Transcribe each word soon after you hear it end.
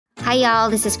Hi, y'all.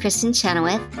 This is Kristen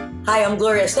Chenoweth. Hi, I'm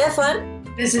Gloria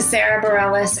Estefan. This is Sarah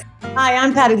Bareilles. Hi,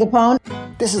 I'm Patti LuPone.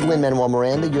 This is Lin-Manuel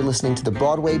Miranda. You're listening to the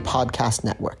Broadway Podcast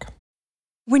Network.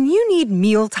 When you need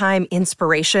mealtime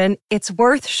inspiration, it's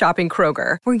worth shopping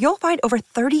Kroger, where you'll find over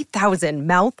 30,000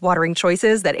 mouth-watering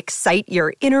choices that excite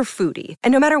your inner foodie.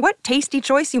 And no matter what tasty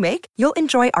choice you make, you'll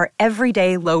enjoy our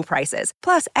everyday low prices,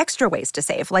 plus extra ways to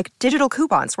save, like digital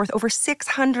coupons worth over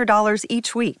 $600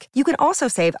 each week. You can also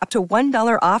save up to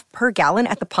 $1 off per gallon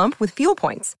at the pump with fuel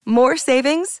points. More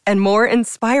savings and more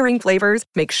inspiring flavors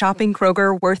make shopping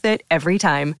Kroger worth it every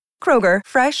time. Kroger,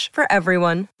 fresh for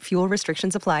everyone. Fuel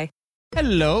restrictions apply.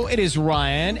 Hello, it is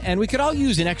Ryan, and we could all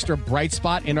use an extra bright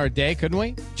spot in our day, couldn't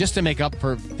we? Just to make up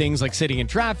for things like sitting in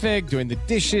traffic, doing the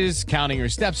dishes, counting your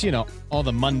steps, you know, all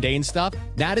the mundane stuff.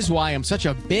 That is why I'm such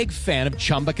a big fan of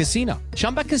Chumba Casino.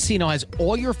 Chumba Casino has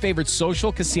all your favorite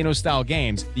social casino-style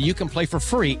games that you can play for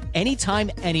free anytime,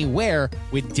 anywhere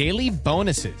with daily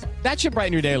bonuses. That should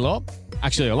brighten your day a little.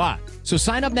 Actually, a lot. So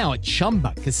sign up now at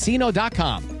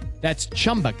ChumbaCasino.com. That's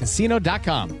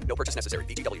ChumbaCasino.com. No purchase necessary.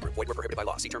 VGW Group. Void where prohibited by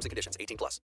law. See terms and conditions.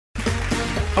 18+.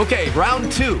 Okay,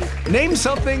 round two. Name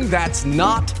something that's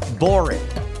not boring.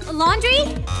 A laundry?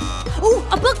 Ooh,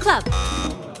 a book club.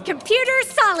 Computer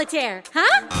solitaire,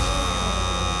 huh?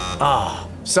 Ah,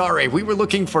 sorry. We were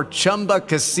looking for Chumba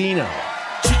Casino.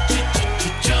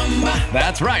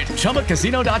 That's right.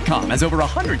 ChumbaCasino.com has over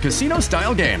 100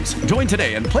 casino-style games. Join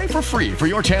today and play for free for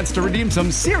your chance to redeem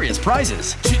some serious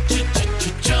prizes.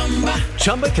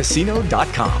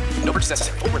 ChumbaCasino.com. No purchase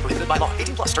necessary. Void where prohibited by law.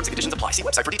 18+. Terms and conditions apply. See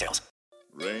website for details.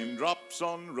 Raindrops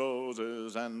on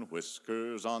roses and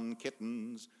whiskers on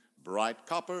kittens, bright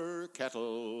copper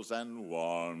kettles and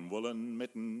warm woolen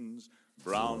mittens,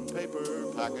 brown paper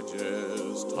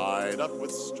packages tied up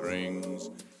with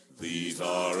strings. These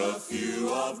are a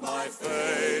few of my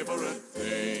favorite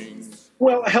things.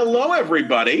 Well, hello,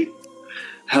 everybody.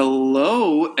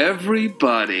 Hello,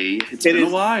 everybody. It's been a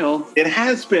while. It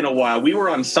has been a while. We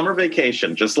were on summer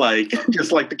vacation, just like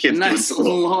the kids. Nice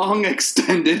long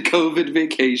extended COVID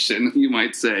vacation, you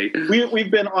might say. We've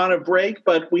been on a break,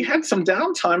 but we had some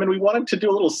downtime, and we wanted to do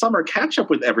a little summer catch up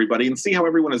with everybody and see how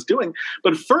everyone is doing.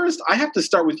 But first, I have to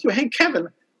start with you. Hey, Kevin.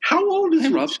 How old is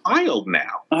your child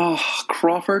now? Oh,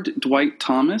 Crawford Dwight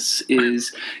Thomas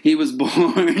he was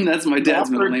born, that's my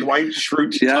dad's middle name. Dwight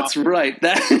Schrute That's right.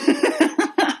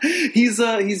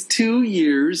 He's 2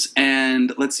 years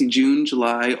and let's see, June,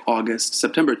 July, August,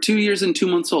 September. 2 years and 2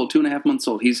 months old, 2.5 months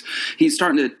old. He's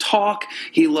starting to talk.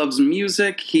 He loves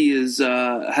music. He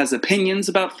has opinions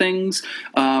about things.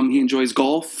 He enjoys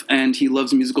golf and he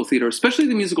loves musical theater, especially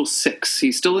the musical Six.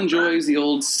 He still enjoys the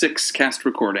old Six cast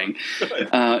recording.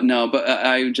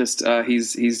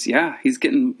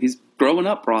 He's growing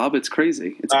up, Rob. It's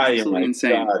crazy. It's absolutely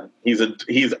insane. God.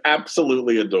 He's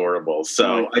absolutely adorable.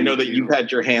 So I know that you've had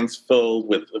your hands filled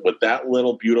with that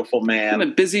little beautiful man. It's been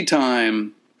a busy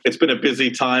time. It's been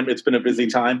a busy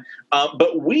time.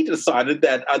 But we decided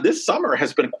that this summer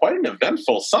has been quite an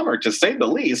eventful summer, to say the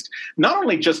least, not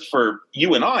only just for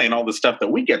you and I and all the stuff that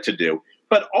we get to do,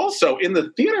 but also in the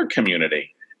theater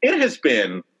community. It has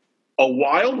been a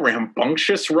wild,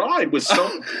 rambunctious ride with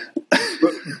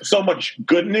so much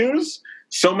good news,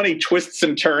 so many twists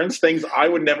and turns, things I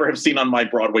would never have seen on my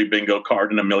Broadway bingo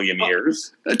card in a million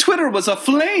years. Twitter was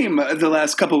aflame the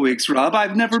last couple of weeks, Rob.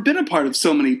 I've never been a part of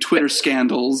so many Twitter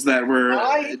scandals that were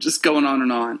just going on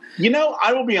and on. You know,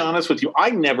 I will be honest with you. I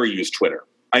never use Twitter.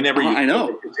 I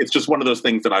know. It's just one of those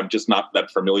things that I'm just not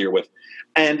that familiar with.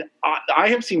 And I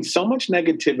have seen so much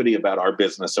negativity about our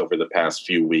business over the past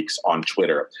few weeks on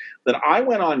Twitter that I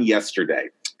went on yesterday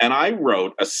and I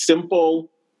wrote a simple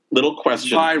little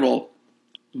question. Viral.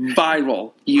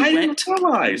 You went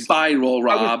viral,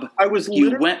 Rob. I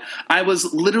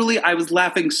was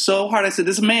laughing so hard. I said,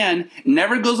 this man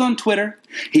never goes on Twitter.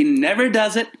 He never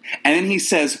does it. And then he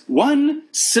says one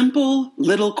simple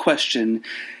little question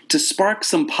to spark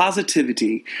some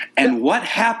positivity. And what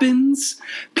happens?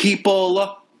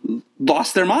 People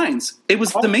lost their minds. It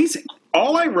was amazing.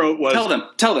 All I wrote was...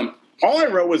 Tell them. All I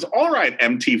wrote was, all right,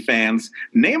 MT fans,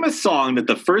 name a song that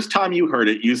the first time you heard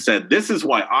it, you said, this is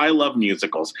why I love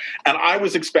musicals. And I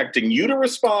was expecting you to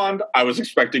respond. I was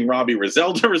expecting Robbie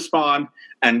Rozelle to respond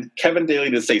and Kevin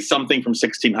Daly to say something from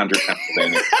 1600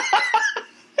 Pennsylvania.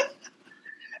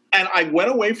 And I went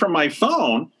away from my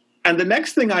phone, and the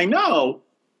next thing I know,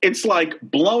 it's like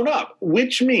blown up,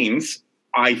 which means,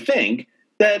 I think,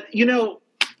 that, you know,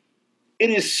 it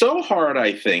is so hard,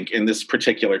 I think, in this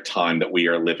particular time that we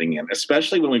are living in,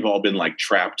 especially when we've all been like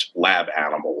trapped lab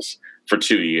animals for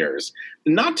 2 years,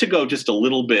 not to go just a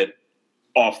little bit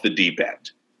off the deep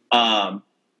end.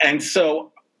 And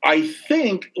so I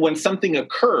think when something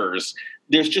occurs,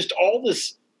 there's just all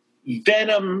this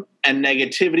venom and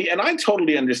negativity. And I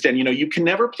totally understand, you can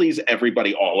never please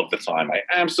everybody all of the time. I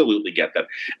absolutely get that.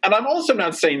 And I'm also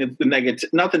not saying that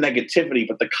not the negativity,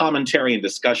 but the commentary and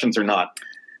discussions are not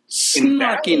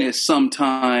snarkiness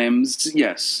sometimes.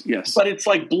 Yes. But it's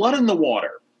like blood in the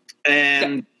water.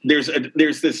 And there's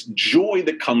this joy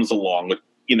that comes along with,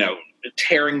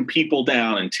 tearing people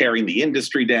down and tearing the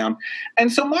industry down.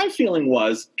 And so my feeling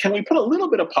was, can we put a little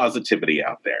bit of positivity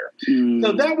out there?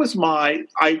 So that was I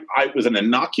was an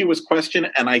innocuous question,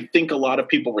 and I think a lot of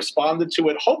people responded to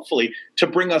it, hopefully to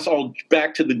bring us all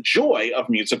back to the joy of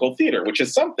musical theater, which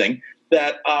is something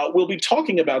that we'll be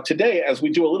talking about today as we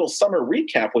do a little summer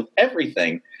recap with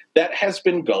everything that has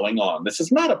been going on. This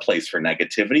is not a place for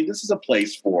negativity. This is a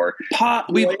place for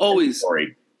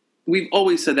We've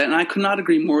always said that, and I could not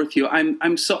agree more with you. I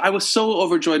was so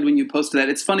overjoyed when you posted that.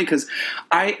 It's funny because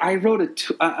I wrote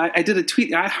I did a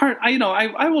tweet.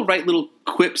 I will write little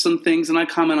quips and things, and I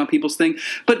comment on people's things.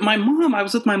 But my mom, I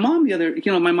was with my mom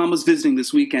my mom was visiting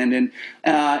this weekend, and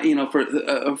for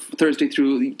Thursday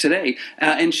through today,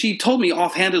 and she told me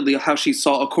offhandedly how she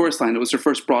saw A Chorus Line. It was her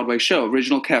first Broadway show,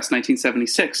 original cast,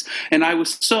 1976, and I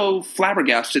was so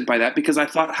flabbergasted by that because I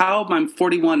thought, how I'm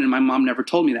 41 and my mom never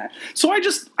told me that. So I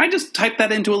just typed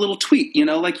that into a little tweet,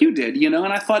 like you did, and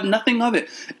I thought nothing of it.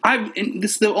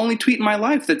 This is the only tweet in my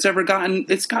life that's ever gotten.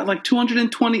 It's got like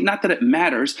 220. Not that it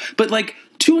matters, but like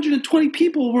 220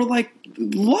 people were like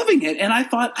loving it, and I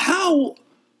thought,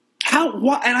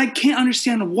 why? And I can't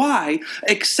understand why,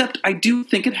 except I do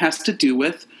think it has to do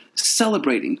with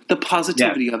celebrating the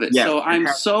positivity of it. Yeah,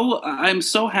 so I'm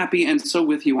so happy and so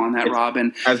with you on that, Rob.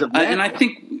 And and I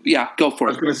think, go for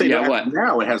it. I was going to say,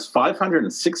 now it has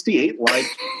 568 likes,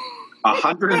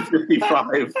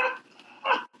 155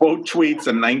 quote tweets,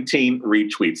 and 19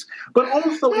 retweets. But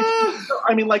also,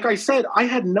 like I said, I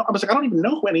was like, I don't even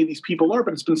know who any of these people are,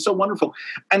 but it's been so wonderful.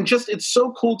 And just, it's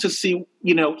so cool to see,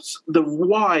 the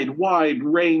wide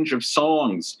range of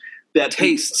songs that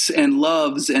tastes and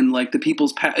loves, and like the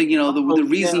people's, the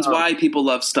reasons why people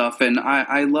love stuff. And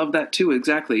I love that too.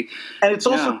 Exactly. And it's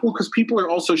also cool because people are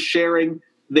also sharing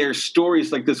their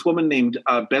stories. Like this woman named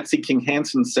Betsy King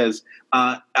Hansen says,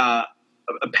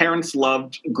 the parents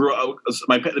loved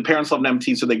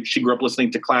MT, so she grew up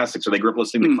listening to classics, or they grew up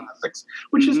listening to classics,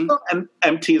 which is, and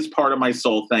MT is part of my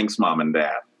soul. Thanks, Mom and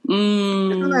Dad.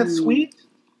 Isn't that sweet?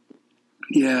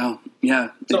 Yeah.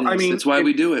 So that's why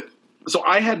we do it. So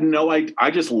I had no idea.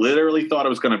 I just literally thought it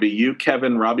was going to be you,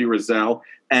 Kevin, Robbie Rozelle,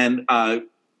 and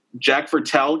Jack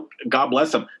Fertel. God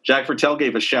bless him. Jack Fertel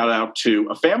gave a shout out to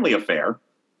A Family Affair.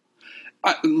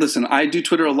 Listen, I do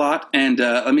Twitter a lot, and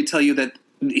let me tell you that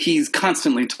he's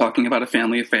constantly talking about A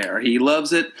Family Affair. He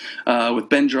loves it with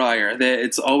Ben Dreyer.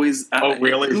 It's always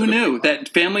really? Who knew that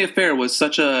Family Affair was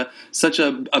such a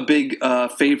big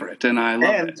favorite, and I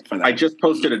love it for that. I just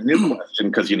posted a new question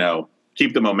because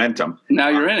keep the momentum. Now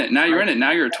you're in it. Now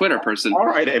you're a Twitter person. All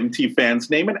right, MT fans,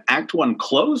 name an Act 1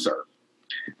 closer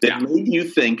that made you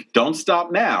think, "Don't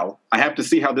stop now. I have to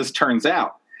see how this turns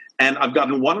out." And I've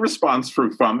gotten one response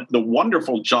from the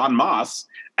wonderful John Moss,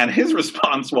 and his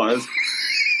response was.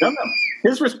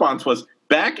 His response was,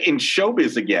 "Back in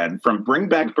showbiz again from Bring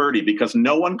Back Birdie, because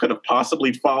no one could have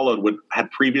possibly followed what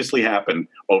had previously happened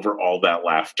over all that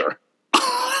laughter."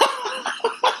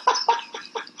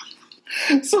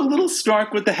 So a little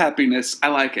snark with the happiness. I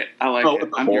like it.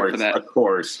 I'm here for that. Of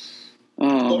course.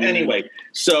 Oh,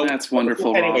 so that's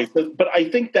wonderful. But I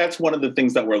think that's one of the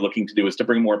things that we're looking to do is to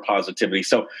bring more positivity.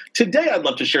 So today I'd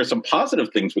love to share some positive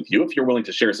things with you if you're willing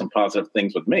to share some positive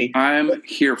things with me. I'm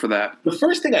here for that. The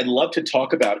first thing I'd love to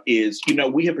talk about is,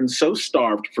 we have been so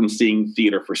starved from seeing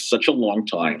theater for such a long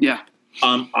time. Yeah.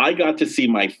 I got to see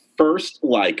my first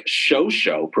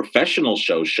professional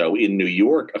show in New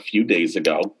York a few days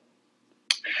ago.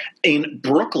 In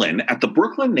Brooklyn, at the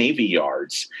Brooklyn Navy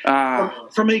Yards,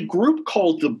 from a group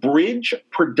called the Bridge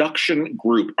Production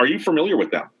Group. Are you familiar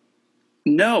with them?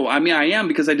 No, I am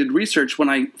because I did research when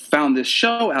I found this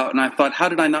show out, and I thought, how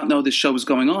did I not know this show was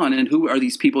going on, and who are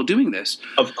these people doing this?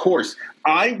 Of course.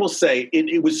 I will say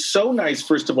it was so nice,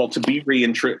 first of all, to be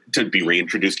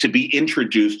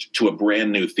introduced to a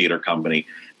brand new theater company,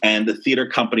 and the theater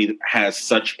company has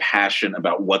such passion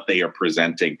about what they are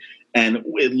presenting. And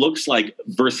it looks like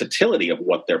versatility of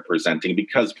what they're presenting,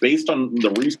 because based on the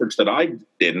research that I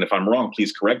did, and if I'm wrong,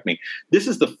 please correct me, this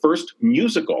is the first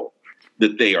musical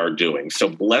that they are doing. So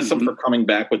bless them for coming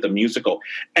back with a musical.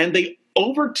 And they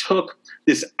overtook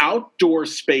this outdoor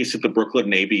space at the Brooklyn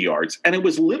Navy Yards, and it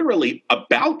was literally a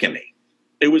balcony.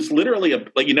 It was literally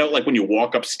like when you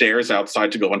walk upstairs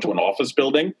outside to go into an office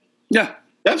building. Yeah.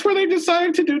 That's where they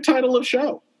decided to do title of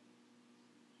show.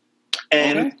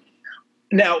 And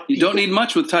now you don't need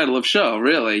much with title of show,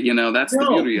 really. You know, that's the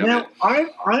beauty of it.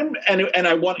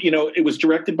 I want, it was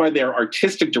directed by their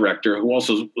artistic director, who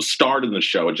also starred in the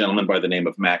show, a gentleman by the name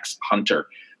of Max Hunter.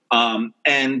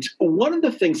 And one of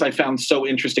the things I found so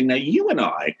interesting, now you and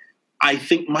I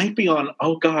think might be on,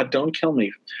 oh God, don't kill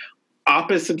me,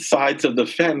 opposite sides of the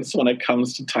fence when it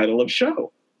comes to title of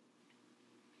show.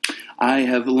 I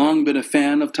have long been a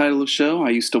fan of Title of Show.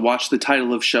 I used to watch the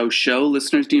Title of Show show.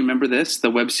 Listeners, do you remember this? The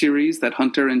web series that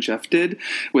Hunter and Jeff did,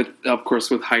 with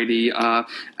Heidi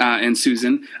and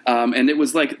Susan. And it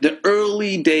was like the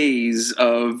early days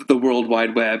of the World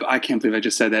Wide Web. I can't believe I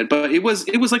just said that, but it was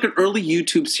like an early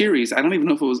YouTube series. I don't even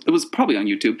know if it was probably on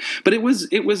YouTube, but it was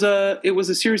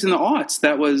a series in the aughts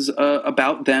that was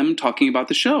about them talking about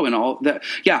the show and all that.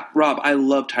 Yeah, Rob, I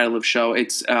love Title of Show.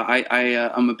 It's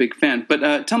I'm a big fan.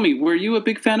 But tell me, were you a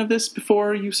big fan of this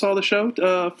before you saw the show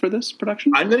for this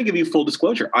production? I'm going to give you full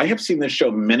disclosure. I have seen this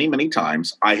show many, many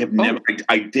times. I have never.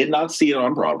 I did not see it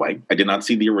on Broadway. I did not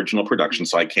see the original production,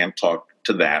 so I can't talk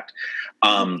to that.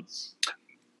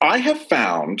 I have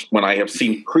found, when I have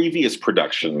seen previous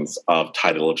productions of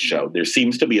Title of Show, there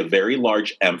seems to be a very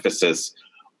large emphasis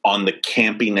on the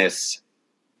campiness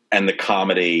and the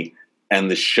comedy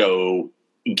and the show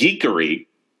geekery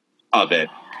of it.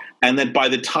 And then by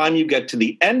the time you get to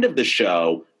the end of the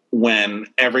show, when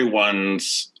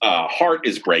everyone's heart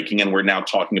is breaking, and we're now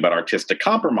talking about artistic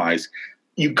compromise,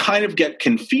 you kind of get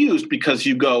confused because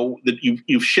you go that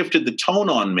you've shifted the tone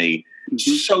on me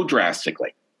so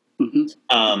drastically. And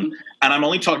I'm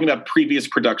only talking about previous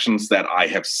productions that I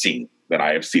have seen of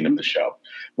the show.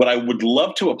 What I would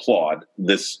love to applaud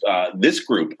this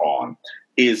group on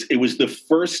is it was the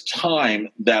first time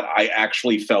that I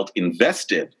actually felt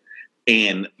invested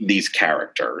in these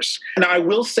characters. And I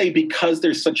will say, because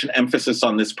there's such an emphasis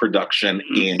on this production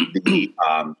in the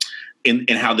in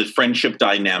how the friendship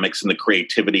dynamics and the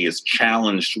creativity is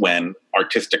challenged when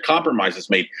artistic compromise is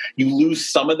made, you lose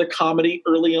some of the comedy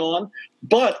early on,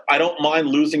 but I don't mind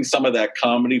losing some of that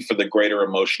comedy for the greater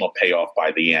emotional payoff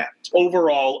by the end.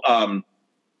 Overall,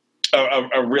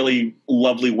 a really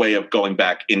lovely way of going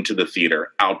back into the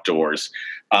theater outdoors.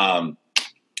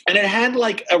 And it had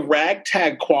like a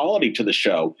ragtag quality to the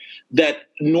show that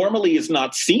normally is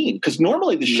not seen, because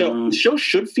normally the show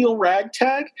should feel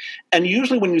ragtag. And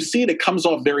usually when you see it, it comes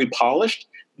off very polished.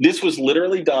 This was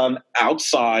literally done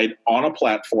outside on a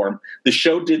platform. The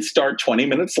show did start 20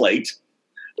 minutes late.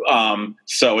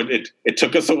 So it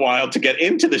took us a while to get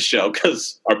into the show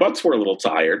because our butts were a little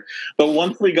tired. But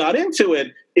once we got into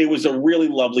it, it was a really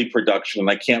lovely production. And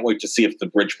I can't wait to see if the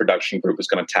Bridge Production Group is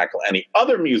going to tackle any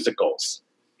other musicals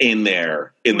in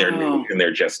their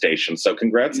gestation. So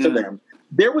congrats to them.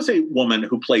 There was a woman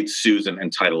who played Susan in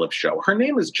Title of Show. Her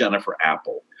name is Jennifer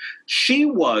Apple. She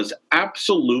was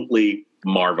absolutely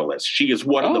marvelous. She is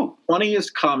one of the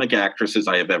funniest comic actresses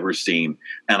I have ever seen,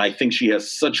 and I think she has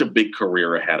such a big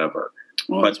career ahead of her.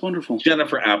 Oh, that's wonderful.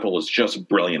 Jennifer Apple is just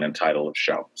brilliant in Title of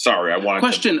Show. Sorry, I wanted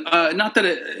question. Not that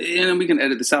and we can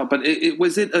edit this out, but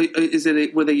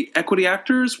were they equity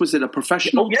actors? Was it a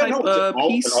professional piece? An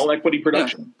all equity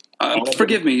production. Yeah.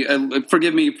 Forgive me,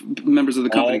 members of the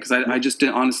company, because I just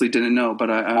honestly didn't know.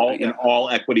 But an all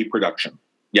equity production.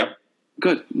 Yep.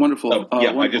 Good, wonderful. So,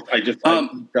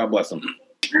 wonderful. God bless them.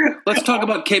 Let's talk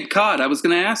about Cape Cod. I was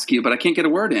going to ask you, but I can't get a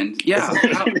word in. Yeah.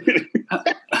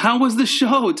 How was the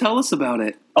show? Tell us about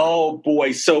it. Oh,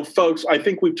 boy. So, folks, I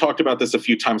think we've talked about this a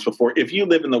few times before. If you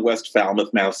live in the West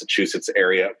Falmouth, Massachusetts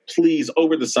area, please,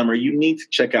 over the summer, you need to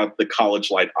check out the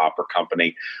College Light Opera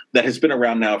Company that has been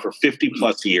around now for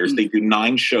 50-plus years. They do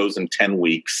 9 shows in 10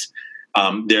 weeks.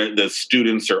 The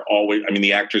students are always,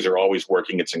 the actors are always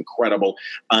working. It's incredible.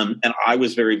 And I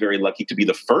was very, very lucky to be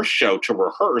the first show to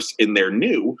rehearse in their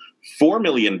new $4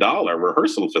 million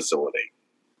rehearsal facility.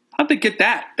 How'd they get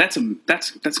that? That's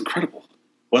incredible.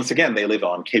 Once again, they live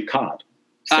on Cape Cod.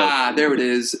 So, there it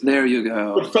is. There you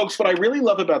go. But folks, what I really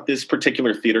love about this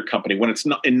particular theater company, when it's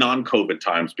not in non-COVID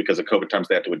times, because of COVID times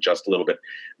they have to adjust a little bit,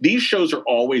 these shows are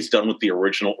always done with the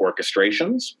original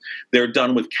orchestrations. They're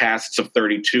done with casts of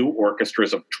 32,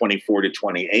 orchestras of 24 to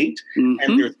 28,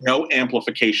 and there's no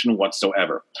amplification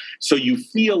whatsoever. So you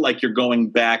feel like you're going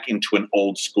back into an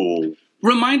old school.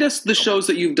 Remind us the shows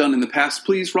that you've done in the past,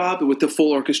 please, Rob, with the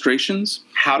full orchestrations.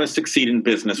 How to Succeed in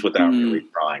Business Without Really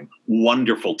Trying.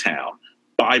 Wonderful Town.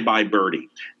 Bye Bye Birdie.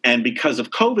 And because of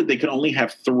COVID, they could only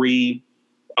have 3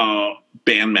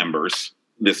 band members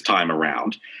this time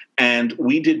around. And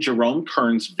we did Jerome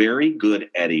Kern's Very Good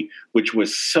Eddie, which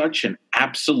was such an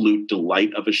absolute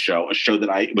delight of a show that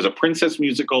it was a princess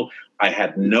musical. I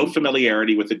had no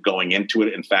familiarity with it going into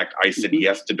it. In fact, I said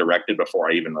yes to direct it before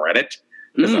I even read it.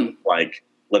 Because I'm like,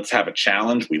 let's have a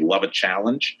challenge. We love a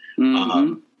challenge.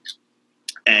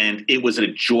 And it was a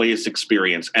joyous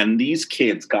experience. And these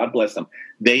kids, God bless them,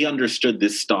 they understood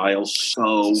this style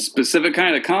so... Specific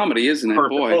kind of comedy, isn't it?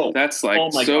 Perfect. Boy, that's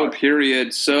like so God.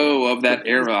 Period, so of that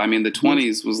era. I mean, the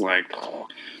 20s was like...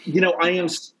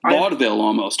 vaudeville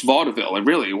almost. Vaudeville, it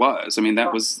really was. I mean,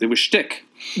 it was shtick.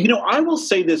 I will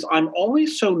say this. I'm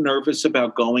always so nervous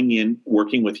about going in,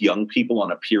 working with young people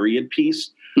on a period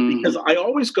piece, because I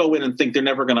always go in and think they're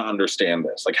never going to understand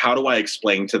this. Like, how do I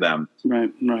explain to them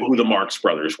who the Marx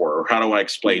Brothers were? Or how do I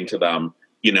explain to them,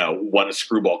 what a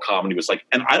screwball comedy was like?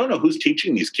 And I don't know who's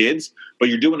teaching these kids, but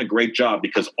you're doing a great job,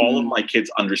 because all of my kids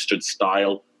understood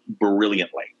style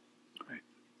brilliantly. Right.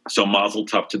 So mazel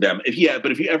tov to them.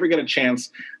 But if you ever get a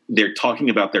chance, they're talking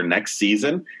about their next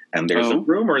season, and there's a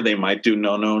rumor they might do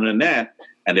No No Nanette.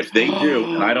 And if they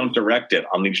do, and I don't direct it,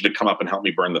 I'll need you to come up and help me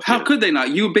burn the theater. How could they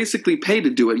not? You basically pay to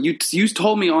do it. You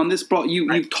told me on this,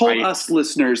 you told us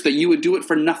listeners that you would do it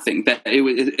for nothing. That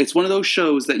it's one of those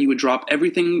shows that you would drop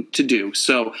everything to do.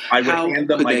 So how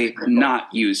could they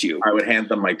not use you? I would hand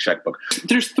them my checkbook.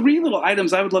 There's 3 little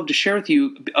items I would love to share with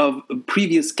you of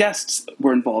previous guests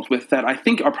we're involved with that I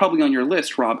think are probably on your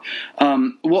list, Rob.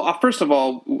 First of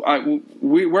all,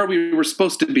 where we were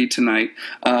supposed to be tonight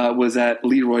was at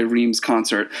Leroy Reams'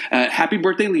 concert. Happy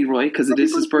birthday, Leroy, because it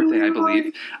is his birthday, I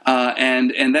believe.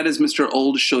 And that is Mr.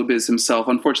 Old Showbiz himself.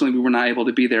 Unfortunately, we were not able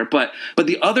to be there. But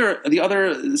the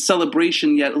other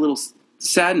celebration, yet a little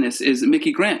sadness, is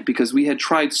Mickey Grant, because we had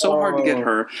tried so hard to get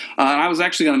her. I was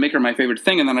actually going to make her my favorite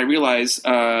thing, and then I realized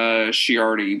she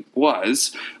already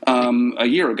was a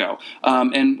year ago.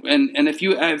 And if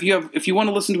you want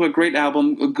to listen to a great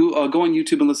album, go on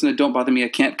YouTube and listen to Don't Bother Me, I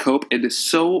Can't Cope. It is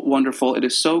so wonderful. It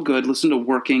is so good. Listen to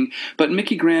Working. But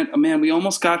Mickey Grant, man, we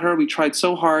almost got her. We tried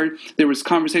so hard. There was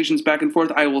conversations back and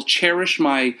forth. I will cherish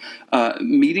my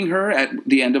meeting her at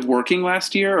the end of Working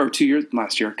last year, 2 years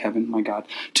last year, Kevin, my God,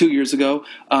 2 years ago.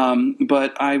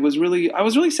 But I was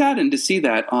really saddened to see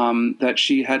that that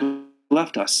she had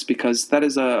left us, because that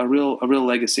is a real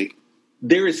legacy.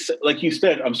 There is, like you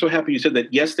said, I'm so happy you said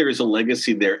that. Yes, there is a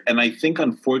legacy there, and I think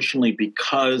unfortunately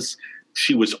because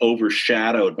she was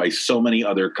overshadowed by so many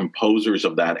other composers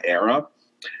of that era,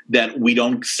 that we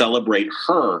don't celebrate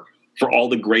her for all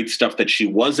the great stuff that she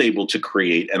was able to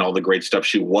create and all the great stuff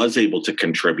she was able to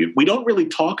contribute. We don't really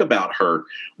talk about her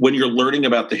when you're learning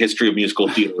about the history of musical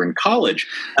theater in college.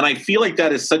 And I feel like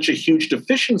that is such a huge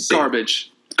deficiency.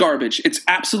 Garbage. It's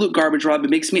absolute garbage, Rob. It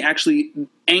makes me actually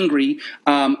angry.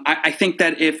 I think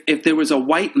that if there was a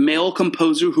white male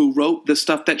composer who wrote the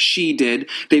stuff that she did,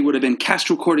 they would have been cast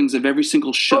recordings of every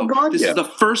single show. This is the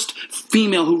first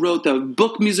female who wrote the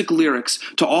book music lyrics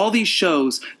to all these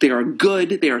shows. They are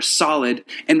good. They are solid.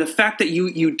 And the fact that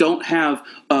you don't have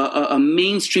a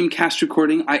mainstream cast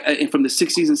recording from the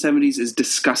 60s and 70s is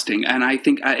disgusting. And I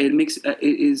think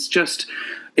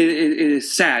it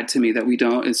is sad to me that we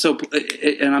don't. And so,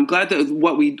 and I'm glad that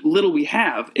what little we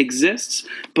have exists.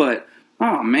 But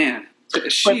oh man,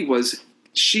 she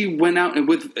went out and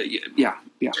with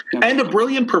and a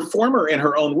brilliant performer in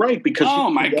her own right, because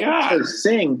her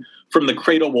sing From the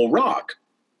Cradle Will Rock.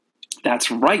 That's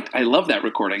right. I love that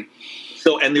recording.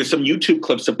 So, and there's some YouTube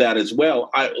clips of that as well.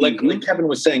 Like Kevin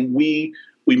was saying, we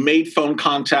made phone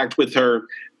contact with her,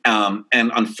 and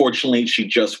unfortunately, she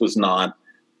just was not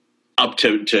up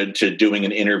to doing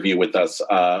an interview with us.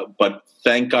 But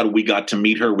thank God we got to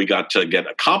meet her. We got to get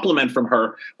a compliment from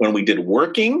her when we did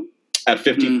Working at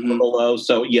 50 Below.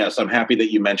 So yes, I'm happy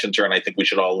that you mentioned her, and I think we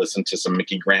should all listen to some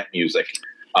Mickey Grant music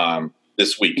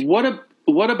this week.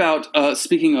 What about,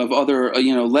 speaking of other,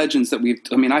 legends that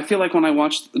I feel like when I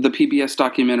watched the PBS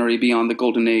documentary Beyond the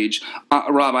Golden Age,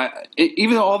 Rob,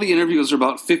 even though all the interviews are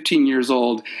about 15 years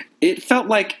old, it felt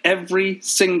like every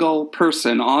single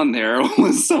person on there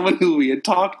was someone who we had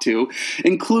talked to,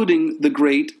 including the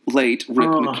great late Rick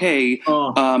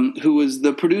McKay, who was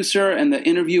the producer and the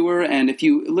interviewer. And if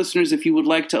you would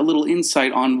like a little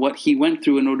insight on what he went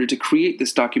through in order to create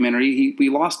this documentary, we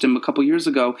lost him a couple years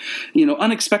ago,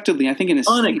 unexpectedly, I think in his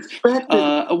sleep.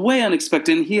 Way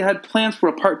unexpected. And he had plans for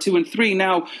a part 2 and 3.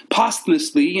 Now,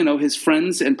 posthumously, his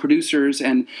friends and producers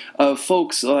and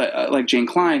folks like Jane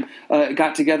Klein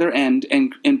got together and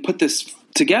put this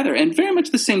together, and very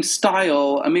much the same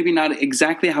style, maybe not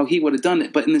exactly how he would have done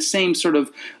it, but in the same sort of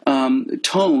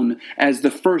tone as the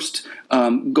first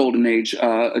Golden Age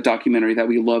documentary that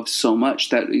we loved so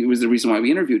much. That it was the reason why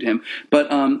we interviewed him. But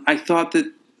I thought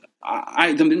that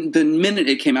the minute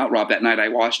it came out, Rob, that night I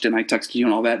watched it and I texted you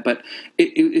and all that, but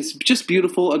it's just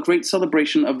beautiful, a great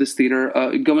celebration of this theater,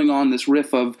 going on this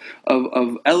riff of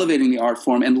elevating the art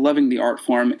form and loving the art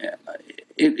form.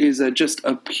 It is just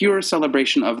a pure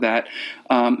celebration of that.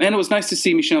 And it was nice to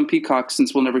see Michelle Peacock,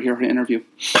 since we'll never hear her interview.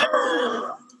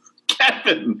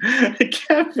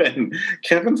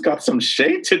 Kevin's got some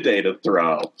shade today to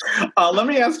throw. Let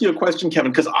me ask you a question,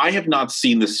 Kevin, because I have not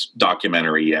seen this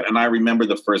documentary yet, and I remember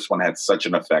the first one had such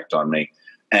an effect on me.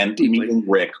 And meeting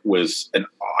Rick was,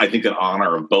 I think, an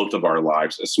honor of both of our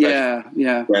lives, especially.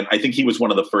 Yeah. And I think he was one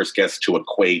of the first guests to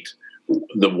equate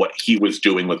what he was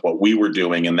doing with what we were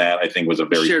doing, and that I think was a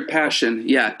very shared passion.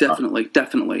 Yeah, definitely.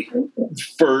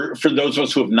 For those of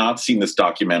us who have not seen this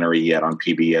documentary yet on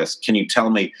PBS, can you tell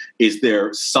me, is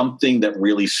there something that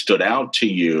really stood out to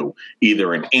you,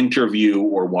 either an interview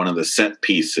or one of the set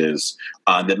pieces,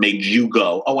 that made you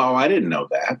go, "Oh wow, I didn't know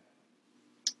that"?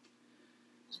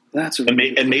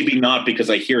 And maybe not, because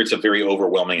I hear it's a very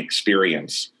overwhelming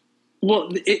experience.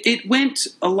 Well, it went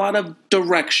a lot of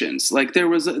directions. Like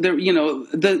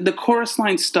the chorus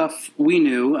line stuff we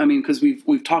knew. I mean, because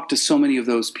we've talked to so many of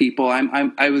those people.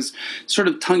 I was sort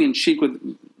of tongue in cheek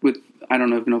with I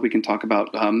don't know if we can talk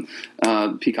about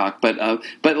Peacock, but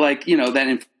like,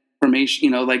 that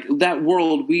information, like that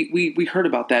world, we heard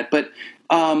about that. But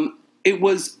it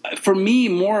was, for me,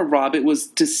 more, Rob, it was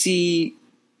to see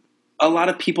a lot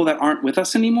of people that aren't with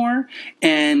us anymore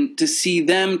and to see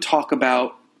them talk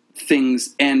about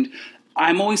things. And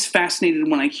I'm always fascinated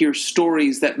when I hear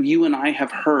stories that you and I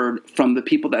have heard from the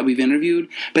people that we've interviewed,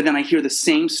 but then I hear the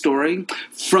same story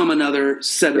from another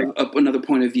set of another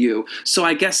point of view. So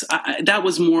I guess that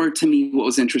was more, to me, what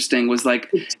was interesting was like,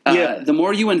 the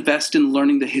more you invest in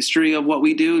learning the history of what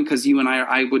we do, because you and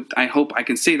I hope I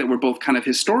can say that we're both kind of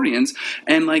historians,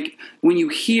 and like when you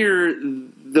hear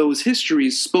those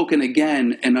histories spoken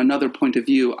again in another point of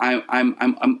view,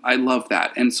 I love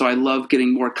that. And so I love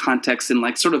getting more context and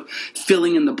like sort of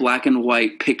filling in the black and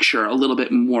white picture a little bit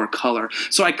more color.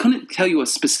 So I couldn't tell you a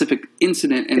specific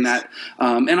incident in that.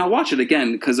 And I'll watch it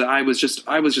again because I was just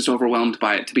overwhelmed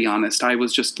by it, to be honest. I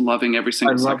was just loving every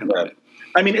single second of it.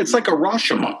 I mean, it's like a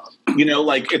Rashomon.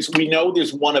 Like we know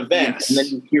there's one event, and then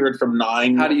you hear it from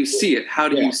 9. How do you see it? How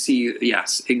do you see?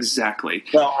 Yes, exactly.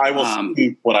 Well, I will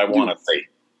see what I want to see.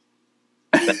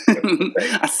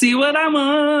 I see what I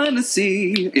want to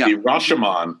see. Yeah. The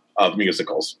Rashomon of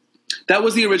musicals. That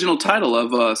was the original title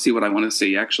of See What I Want to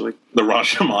See, actually. The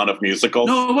Rashomon of musicals?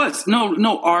 No, it was.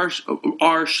 No,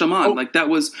 R. Shaman. Like, that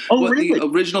was really? The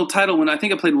original title when I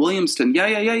think I played Williamston.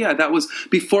 Yeah. That was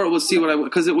before it was See What I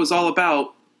Want, because it was all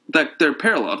about that they're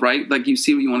paralleled, right? Like, you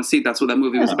see what you want to see. That's what that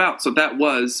movie was about. So that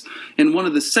was, and one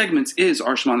of the segments is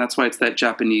Arshman. That's why it's that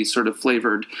Japanese sort of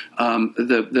flavored,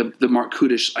 the Mark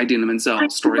Kudish, Idina Menzel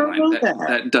storyline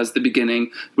that does the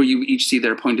beginning where you each see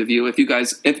their point of view. If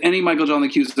any Michael John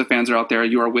Lacusa fans are out there,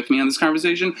 you are with me on this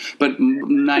conversation, but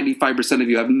 95% of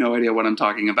you have no idea what I'm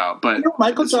talking about. But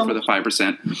Michael John, for the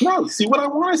 5%. No, See What I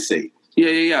Want to See.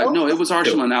 Yeah. No, it was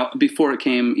Arshman out before it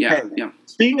came. Yeah.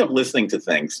 Speaking of listening to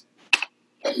things,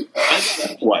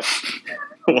 What?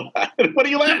 What are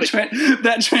you laughing?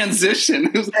 That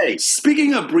transition.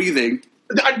 Speaking of breathing.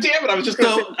 Damn it! I was just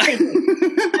going to say.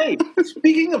 Hey,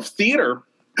 speaking of theater,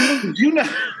 you know,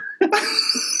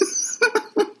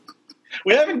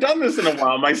 we haven't done this in a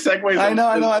while. My segues. I know.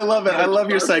 I love it. I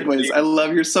love your segues.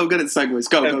 You're so good at segues.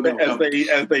 Go.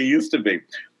 As they used to be.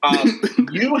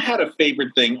 You had a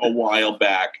favorite thing a while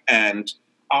back, and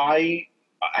I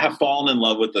have fallen in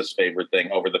love with this favorite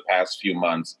thing over the past few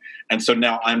months. And so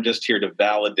now I'm just here to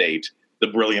validate the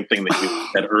brilliant thing that you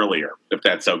said earlier, if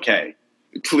that's okay.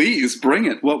 Please, bring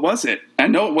it. What was it? I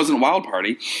know it wasn't Wild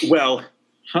Party. Well,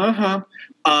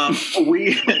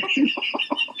 we...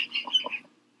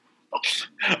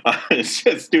 a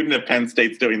student at Penn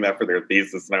State's doing that for their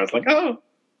thesis, and I was like, oh.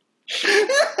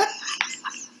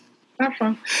 Have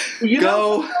fun.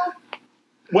 Go.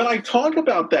 When I talk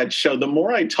about that show, the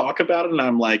more I talk about it and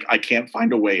I'm like, I can't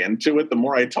find a way into it, the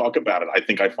more I talk about it, I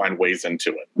think I find ways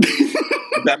into it.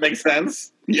 Does that make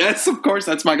sense? Yes, of course.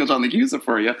 That's Michael John Lacusa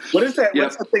for you. What is that? Yep.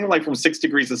 What's the thing like from 6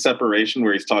 Degrees of Separation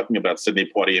where he's talking about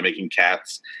Sidney Poitier making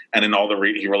Cats, and in all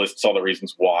he lists all the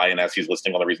reasons why, and as he's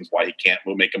listing all the reasons why he can't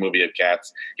make a movie of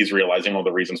Cats, he's realizing all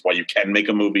the reasons why you can make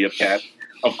a movie of Cats.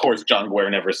 Of course, John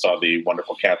Guare never saw the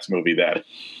wonderful Cats movie that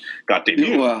got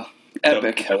debuted. Wow.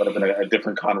 Epic. So that would have been a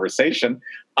different conversation.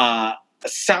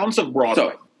 Sounds of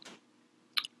Broadway.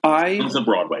 Sounds of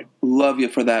Broadway. Love you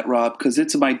for that, Rob, because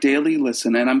it's my daily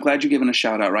listen, and I'm glad you're giving a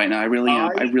shout out right now. I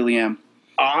really am.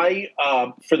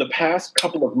 For the past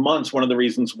couple of months, one of the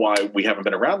reasons why we haven't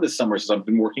been around this summer is I've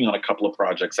been working on a couple of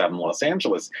projects out in Los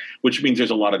Angeles, which means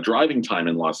there's a lot of driving time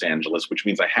in Los Angeles, which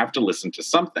means I have to listen to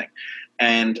something.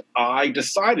 And I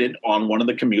decided on one of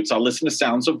the commutes, I'll listen to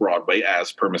Sounds of Broadway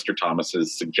as per Mr.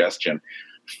 Thomas's suggestion.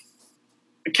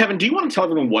 Kevin, do you want to tell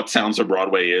everyone what Sounds of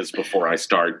Broadway is before I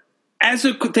start? As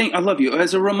a thing, I love you.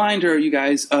 As a reminder, you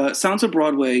guys, Sounds of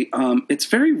Broadway, it's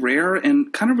very rare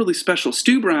and kind of really special.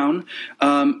 Stu Brown,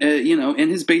 in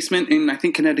his basement in, I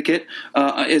think, Connecticut,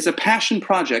 is a passion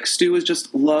project. Stu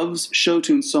just loves show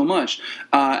tunes so much.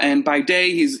 And by day,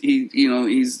 he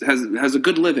has a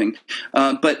good living.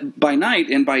 But by night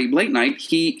and by late night,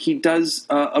 he does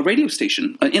a radio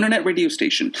station, an internet radio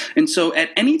station. And so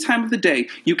at any time of the day,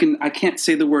 I can't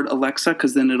say the word Alexa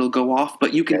because then it'll go off,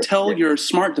 but you can tell your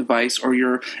smart device or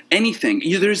your anything.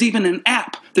 There's even an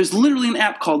app. There's literally an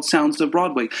app called Sounds of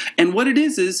Broadway. And what it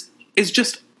is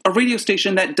just a radio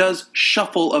station that does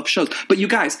shuffle of shows. But you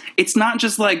guys, it's not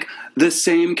just like the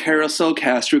same Carousel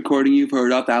cast recording you've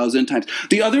heard 1,000 times.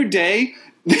 The other day,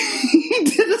 he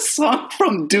did a song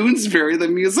from Doonesbury, the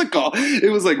musical.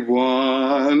 It was like,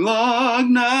 One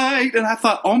Long Night. And I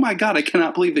thought, oh my God, I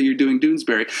cannot believe that you're doing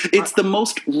Doonesbury. It's the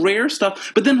most rare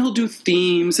stuff. But then he'll do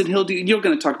themes, and you're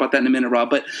going to talk about that in a minute,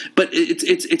 Rob. But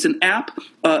it's an app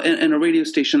and a radio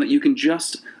station that you can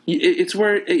it's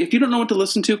where, if you don't know what to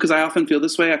listen to, because I often feel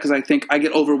this way, because I think I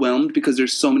get overwhelmed because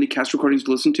there's so many cast recordings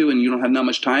to listen to and you don't have that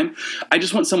much time. I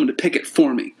just want someone to pick it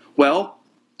for me. Well,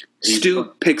 Stu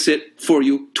picks it for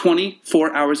you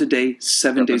 24 hours a day,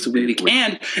 7 days a week.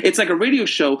 And it's like a radio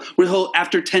show where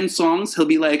after 10 songs, he'll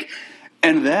be like,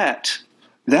 and that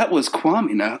was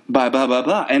Kwamina, blah, blah, blah,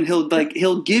 blah. And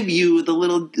he'll give you the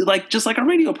little, just like a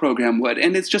radio program would.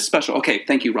 And it's just special. Okay,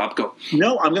 thank you, Rob. Go.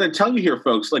 No, I'm going to tell you here,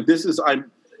 folks, do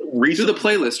the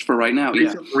playlist for right now.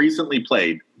 Recently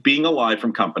played Being Alive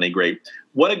from Company. Great.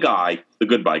 What a Guy, The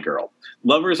Goodbye Girl.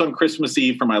 Lovers on Christmas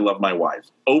Eve from I Love My Wife.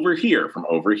 Over Here from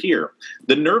Over Here.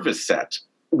 The Nervous Set.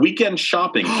 Weekend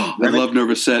Shopping. I love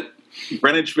Nervous Set.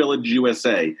 Greenwich Village,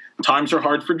 USA. Times Are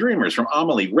Hard for Dreamers from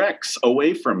Amelie. Rex,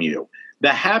 Away From You. The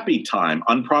Happy Time.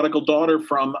 Unprodigal Daughter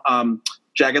from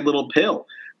Jagged Little Pill.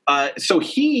 That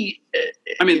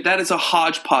is a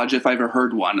hodgepodge if I ever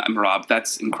heard one. Rob,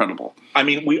 that's incredible. I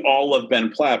mean, we all love Ben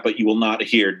Platt, but you will not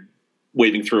hear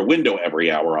Waving Through a Window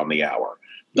every hour on the hour.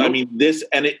 Nope. I mean,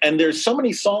 and there's so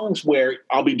many songs where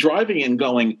I'll be driving and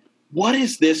going, what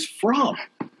is this from?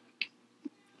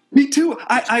 Me too.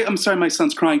 I'm sorry, my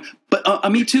son's crying, but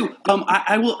me too.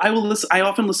 I will listen. I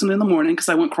often listen in the morning because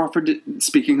I want Crawford to,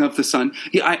 speaking of the son,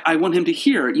 I want him to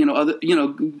hear, other,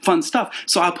 fun stuff.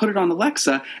 So I'll put it on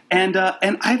Alexa and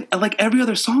I like every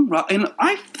other song. And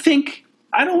I think,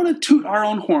 I don't want to toot our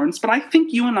own horns, but I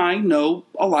think you and I know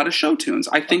a lot of show tunes.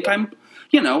 I think I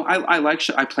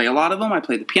play a lot of them. I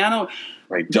play the piano.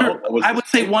 I would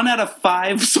say 1 out of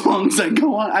 5 songs that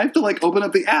go on, I have to open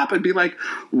up the app and be like,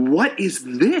 what is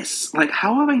this?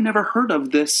 How have I never heard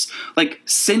of this?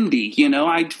 Cindy,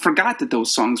 I forgot that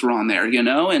those songs were on there,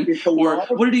 and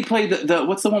what did he play?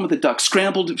 What's the one with the duck?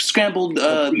 Scrambled.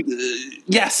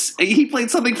 Yes, he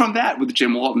played something from that with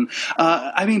Jim Walton.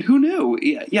 Who knew?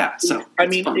 Yeah. So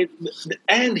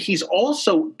and he's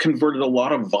also converted a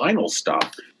lot of vinyl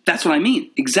stuff. That's what I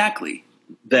mean. Exactly.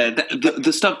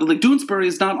 The stuff Doonesbury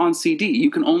is not on CD.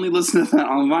 You can only listen to that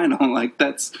on vinyl.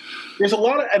 There's a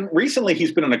lot of, and recently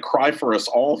he's been in a Cry for Us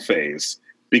All phase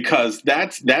because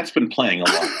that's been playing a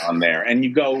lot on there. And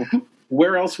you go,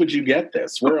 where else would you get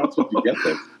this? Where else would you get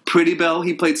this? Pretty Bell.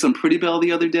 He played some Pretty Bell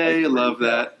the other day. I love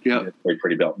that. Yeah, played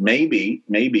Pretty Bell. Maybe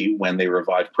when they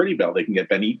revive Pretty Bell, they can get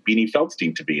Beanie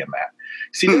Feldstein to be in that.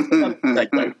 See,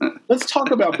 let's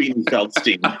talk about Beanie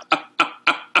Feldstein.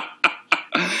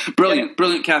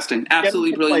 Brilliant casting.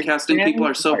 Absolutely brilliant casting. People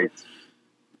are so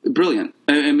brilliant.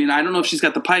 I mean, I don't know if she's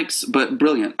got the pipes, but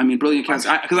brilliant. I mean, brilliant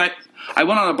casting. Because I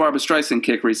went on a Barbra Streisand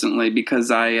kick recently because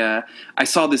I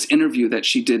saw this interview that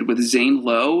she did with Zane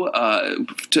Lowe.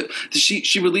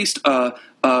 She released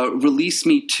Release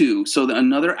Me 2, so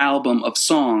another album of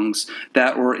songs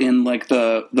that were in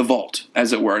the vault,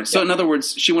 as it were. So in other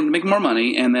words, she wanted to make more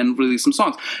money and then release some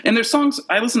songs. And there's songs,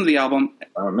 I listened to the album.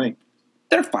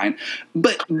 They're fine.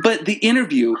 But the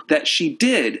interview that she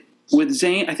did with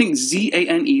Zane, I think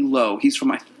Zane Lowe, he's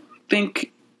from, I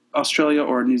think, Australia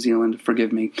or New Zealand,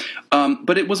 forgive me.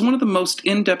 But it was one of the most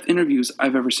in-depth interviews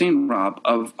I've ever seen, Rob,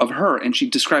 of her. And she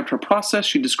described her process.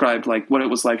 She described what it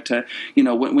was like to,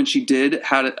 when she did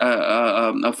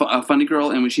a Funny Girl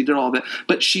and when she did all that.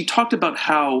 But she talked about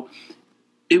how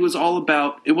it wasn't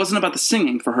about the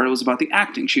singing for her. It was about the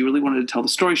acting. She really wanted to tell the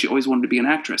story. She always wanted to be an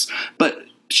actress. But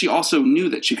she also knew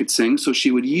that she could sing, so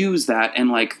she would use that and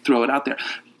like throw it out there.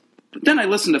 But then I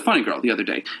listened to Funny Girl the other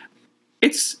day.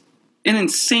 It's an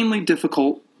insanely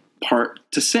difficult part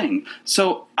to sing.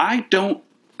 So I don't.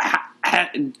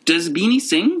 Does Beanie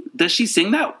sing? Does she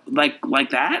sing that like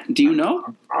that? Do you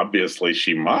know? Obviously,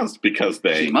 she must because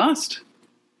She must.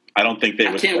 I don't think they.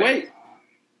 I can't wait.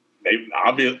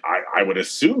 I would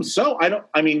assume so. I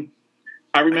remember.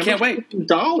 I can't wait.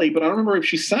 Dolly, but I don't remember if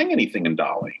she sang anything in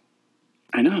Dolly.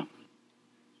 I know.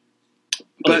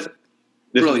 But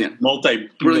this brilliant. Is a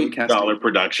multi-billion dollar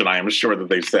production. I am sure that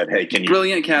they've said, "Hey, can you?"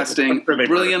 Brilliant casting,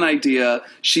 brilliant idea.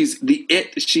 She's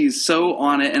She's so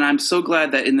on it, and I'm so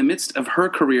glad that in the midst of her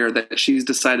career, that she's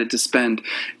decided to spend,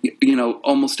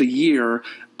 almost a year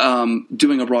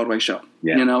doing a Broadway show.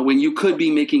 Yeah. When you could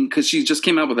be making, because she just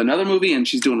came out with another movie and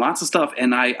she's doing lots of stuff.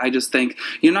 And I just think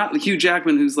you're not Hugh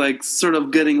Jackman, who's like sort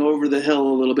of getting over the hill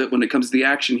a little bit when it comes to the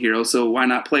action hero. So why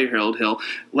not play Harold Hill?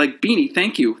 Like, Beanie,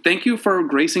 thank you. Thank you for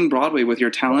gracing Broadway with your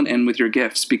talent and with your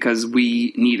gifts, because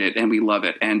we need it and we love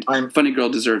it. And Funny Girl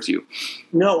deserves you.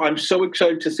 No, I'm so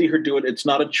excited to see her do it. It's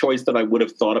not a choice that I would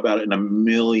have thought about in a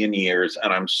million years.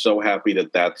 And I'm so happy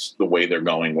that that's the way they're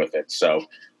going with it. So,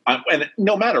 and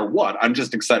no matter what, I'm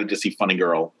just excited to see Funny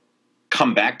Girl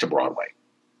come back to Broadway.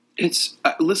 It's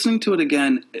listening to it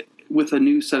again with a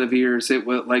new set of ears. It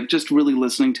was like just really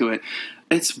listening to it.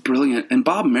 It's brilliant. And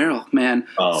Bob Merrill, man,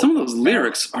 some of those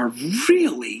lyrics are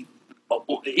really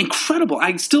incredible.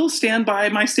 I still stand by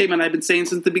my statement I've been saying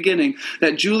since the beginning,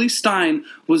 that Julie Stein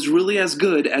was really as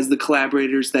good as the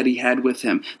collaborators that he had with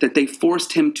him, that they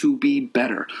forced him to be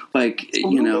better.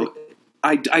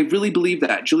 I really believe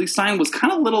that. Julie Stein was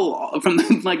kind of little from the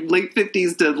late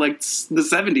 50s to the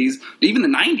 70s, even the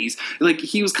 90s.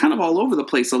 He was kind of all over the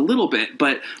place a little bit,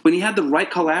 but when he had the right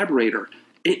collaborator,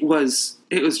 it was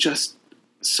just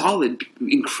solid,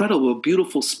 incredible,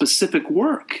 beautiful, specific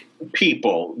work.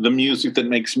 People, the music that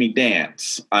makes me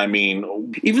dance. I mean,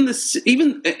 the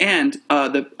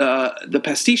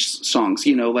pastiche songs,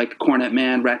 like Cornet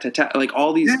Man, Rat-tat-tat,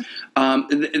 all these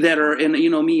that are, and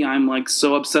me, I'm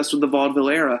so obsessed with the vaudeville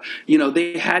era. He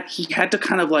had to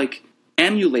kind of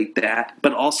emulate that,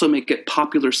 but also make it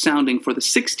popular sounding for the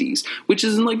 60s, which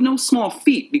is no small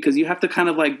feat, because you have to kind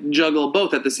of juggle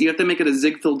both at this. You have to make it a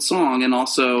Ziegfeld song and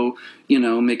also,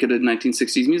 make it a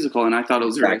 1960s musical. And I thought it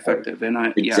was very effective. And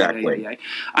I'm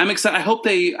excited. I hope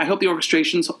the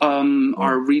orchestrations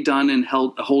are redone and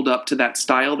hold up to that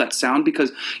style, that sound,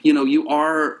 because,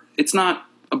 it's not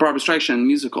a Barbra Streisand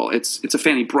musical. It's a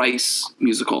Fanny Brice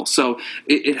musical. So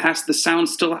it has, the sound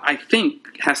still, I think,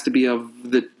 has to be of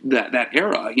that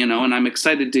era, and I'm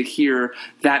excited to hear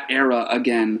that era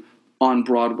again on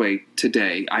Broadway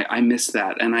today. I miss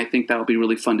that, and I think that'll be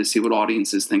really fun to see what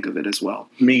audiences think of it as well.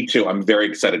 Me too. I'm very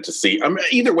excited to see.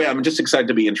 Either way, I'm just excited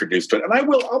to be introduced to it. And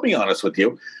I'll be honest with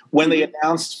you, when they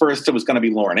announced first it was going to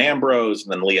be Lauren Ambrose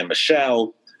and then Leah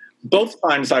Michele, both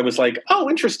times I was like,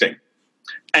 oh, interesting.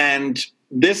 And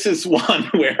this is one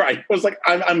where I was like,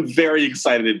 I'm very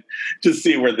excited to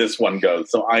see where this one goes.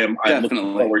 So I'm looking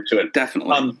forward to it.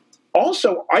 Definitely.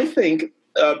 Also, I think,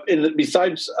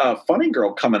 besides Funny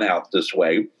Girl coming out this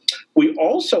way, we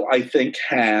also, I think,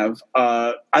 have,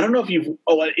 I don't know if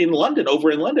over in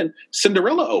London,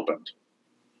 Cinderella opened.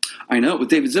 I know, with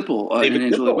David Zippel and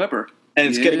Angela Weber. And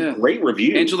it's getting great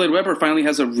reviews. Angela Weber finally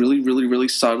has a really, really, really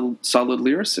solid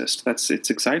lyricist. It's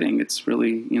exciting. It's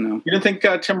really, You didn't think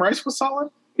Tim Rice was solid?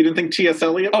 You didn't think T.S.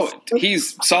 Eliot was solid?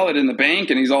 He's solid in the bank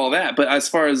and he's all that. But as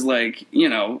far as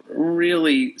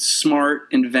really smart,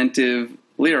 inventive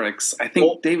lyrics, I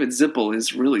think David Zippel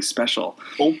is really special.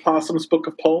 Old Possum's Book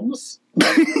of Poems?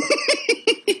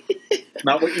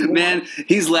 Not what you want. Man,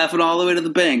 he's laughing all the way to the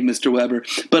bank, Mr. Weber.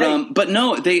 But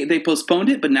no, they postponed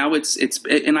it, but now it's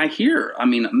and I hear,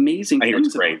 amazing things. I hear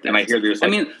it's great, and I hear there's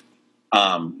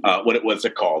what was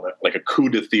it called? Like a coup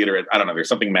de theater. I don't know. There's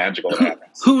something magical that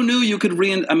happens. Who knew you could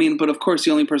but of course the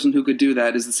only person who could do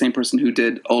that is the same person who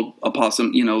did Old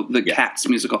Possum, the Cats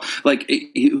musical.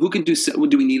 Who could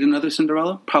do we need another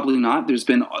Cinderella? Probably not. There's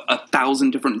been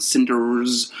 1,000 different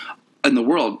Cinderella's in the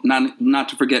world. Not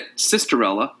to forget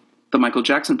Sisterella, the Michael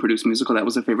Jackson produced musical. That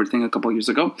was a favorite thing a couple of years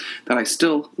ago that I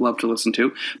still love to listen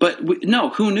to. But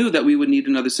who knew that we would need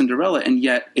another Cinderella? And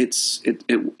yet, if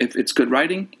it's good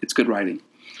writing, it's good writing.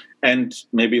 And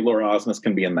maybe Laura Osnes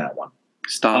can be in that one.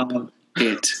 Stop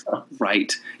it!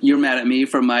 Right, you're mad at me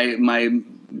for my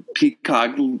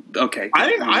peacock. Okay,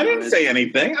 I didn't say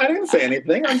anything. I'm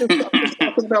just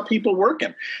talking about people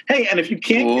working. Hey, and if you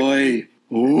can't.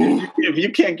 If you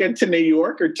can't get to New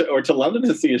York or to London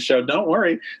to see a show, don't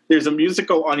worry. There's a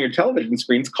musical on your television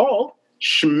screens called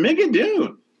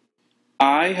Schmigadoon.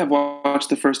 I have watched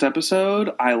the first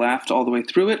episode. I laughed all the way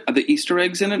through it. The Easter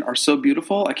eggs in it are so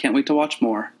beautiful. I can't wait to watch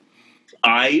more.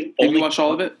 Have you watched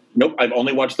all of it? Nope, I've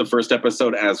only watched the first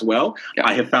episode as well. Yeah.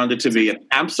 I have found it to be an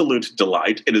absolute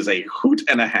delight. It is a hoot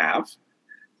and a half.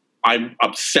 I'm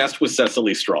obsessed with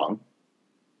Cecily Strong.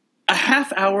 A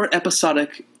half-hour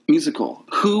episodic musical.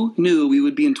 Who knew we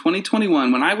would be in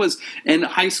 2021 when I was in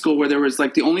high school where there was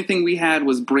like the only thing we had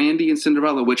was Brandy and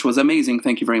Cinderella, which was amazing.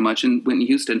 Thank you very much. And Whitney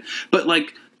Houston. But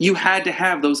like you had to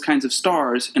have those kinds of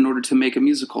stars in order to make a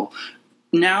musical.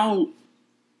 Now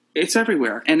it's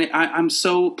everywhere. And I'm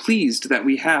so pleased that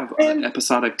we have an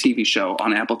episodic TV show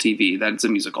on Apple TV that's a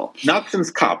musical. Not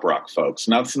since Cop Rock, folks.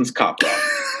 Not since Cop Rock.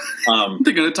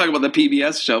 They're going to talk about the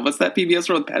PBS show. What's that PBS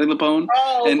show with Patti LuPone?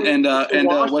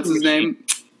 And what's his name?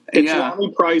 It's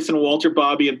Lonnie Price and Walter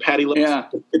Bobby and Patti LuPone. Yeah.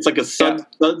 It's like a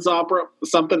Suds opera or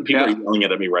something. People are yelling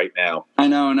at me right now. I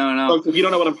know. Folks, if you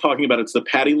don't know what I'm talking about, it's the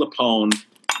Patti LuPone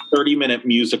 30-minute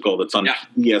musical that's on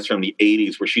PBS from the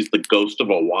 80s where she's the ghost of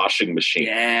a washing machine.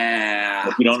 Yeah.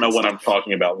 If you don't know what I'm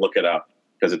talking about, look it up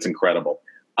because it's incredible.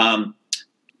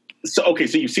 So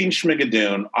you've seen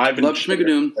Schmigadoon. I've loved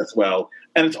Schmigadoon as well.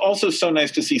 And it's also so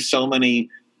nice to see so many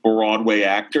Broadway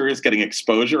actors getting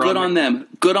exposure. Good on them.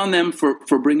 Good on them for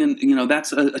bringing,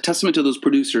 that's a testament to those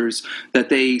producers that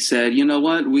they said, you know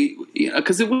what,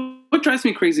 because what drives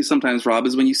me crazy sometimes, Rob,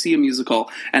 is when you see a musical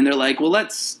and they're like, well,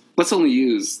 let's only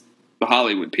use the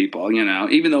Hollywood people,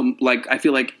 even though like I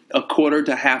feel like a quarter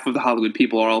to half of the Hollywood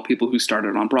people are all people who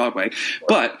started on Broadway.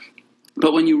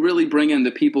 But when you really bring in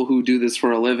the people who do this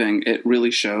for a living, it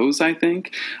really shows, I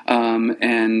think.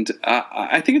 And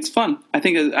I think it's fun. I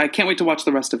can't wait to watch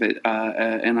the rest of it.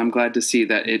 And I'm glad to see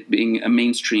that it being a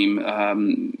mainstream, a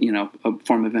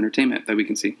form of entertainment that we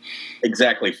can see.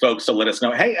 Exactly, folks. So let us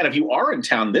know. Hey, and if you are in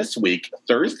town this week,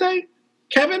 Thursday,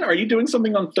 Kevin, are you doing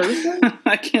something on Thursday?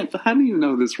 I can't. How do you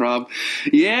know this, Rob?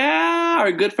 Yeah, our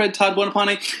good friend Todd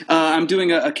Buonapane. I'm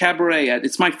doing a cabaret.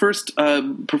 It's my first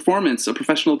performance, a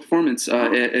professional performance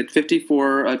at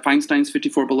 54 Feinstein's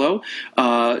 54 Below.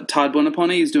 Todd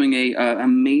Buonapane is doing a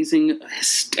amazing,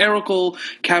 hysterical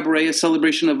cabaret, a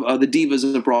celebration of the divas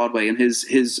of Broadway and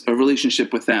his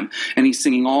relationship with them. And he's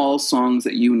singing all songs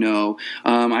that you know.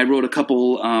 I wrote a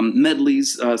couple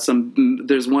medleys.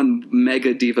 There's one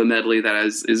mega diva medley that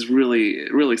is really,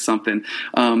 really something.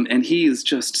 And he is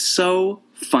just so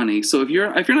funny. So if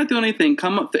you're not doing anything,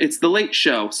 come up. It's the late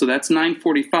show, so that's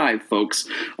 9:45, folks,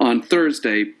 on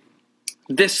Thursday.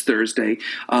 This Thursday,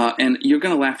 and you're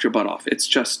gonna laugh your butt off.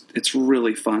 It's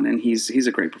really fun, and he's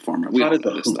a great performer. We all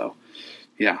know this though.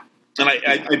 Yeah. And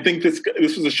I think this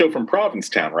was a show from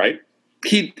Provincetown, right?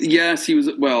 Yes, he was.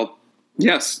 Well,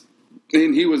 yes,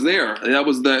 and he was there. That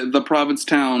was the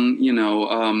Provincetown,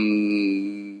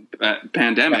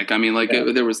 pandemic. I mean,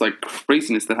 there was like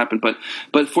craziness that happened, but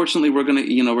fortunately, we're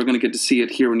gonna get to see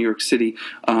it here in New York City,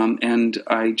 and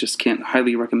I just can't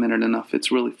highly recommend it enough.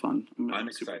 It's really fun. I'm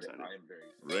excited. I am very.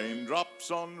 Raindrops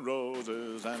on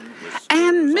roses and whiskers.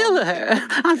 Ann Miller,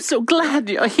 I'm so glad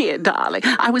you're here, darling.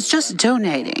 I was just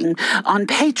donating on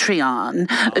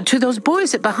Patreon to those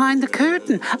boys at Behind the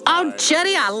Curtain. Oh,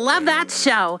 Judy, I love that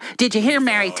show. Did you hear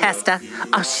Mary Testa?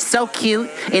 Oh, she's so cute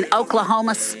in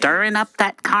Oklahoma stirring up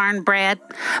that cornbread.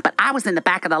 But I was in the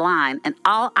back of the line, and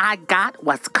all I got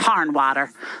was corn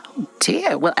water. Oh,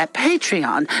 dear. Well, at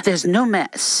Patreon, there's no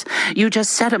mess. You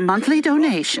just set a monthly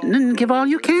donation and give all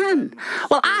you can.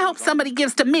 Well, I hope somebody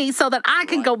gives to me so that I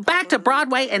can go back to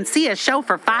Broadway and see a show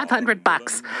for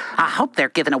 $500. I hope they're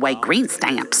giving away green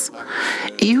stamps.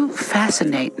 You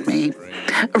fascinate me.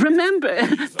 Remember,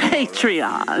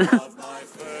 Patreon.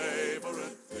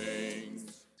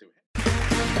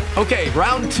 Okay,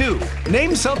 round two.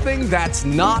 Name something that's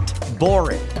not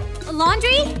boring. A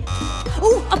laundry?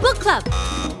 Ooh, a book club.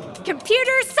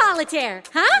 Computer solitaire,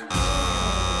 huh?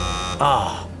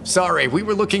 Ah, sorry, we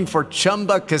were looking for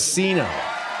Chumba Casino.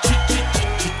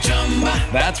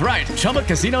 That's right,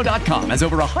 ChumbaCasino.com has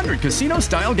over 100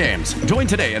 casino-style games. Join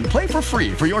today and play for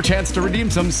free for your chance to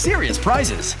redeem some serious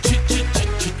prizes.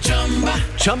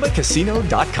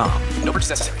 ChumbaCasino.com. No purchase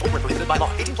necessary. Void where prohibited by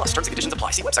law. 18+ terms and conditions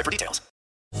apply. See website for details.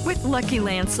 With Lucky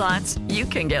Land Slots, you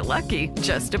can get lucky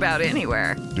just about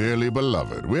anywhere. Dearly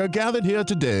beloved, we are gathered here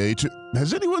today to...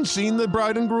 Has anyone seen the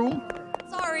bride and groom?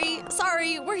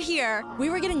 Sorry, we're here. We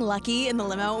were getting lucky in the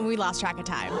limo and we lost track of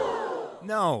time.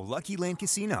 No, Lucky Land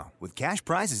Casino, with cash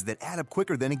prizes that add up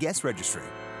quicker than a guest registry.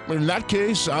 In that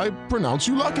case, I pronounce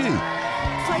you lucky.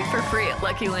 Play for free at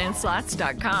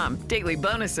LuckyLandSlots.com. Daily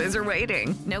bonuses are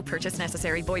waiting. No purchase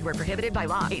necessary. Void where prohibited by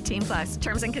law. 18+.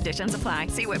 Terms and conditions apply.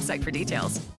 See website for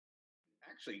details.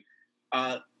 Actually,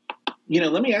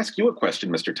 Let me ask you a question,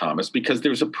 Mr. Thomas, because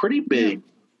there's a pretty big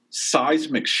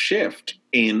seismic shift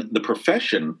in the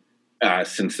profession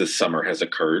since this summer has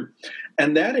occurred.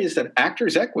 And that is that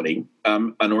Actors Equity,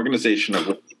 an organization of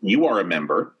which you are a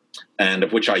member, and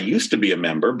of which I used to be a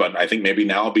member, but I think maybe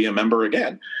now I'll be a member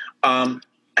again,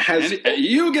 has...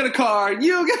 You get a card,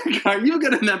 you get a card, you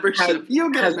get a membership,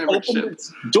 you get a membership. Opened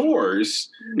its doors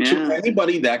to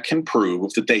anybody that can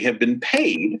prove that they have been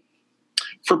paid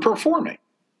for performing.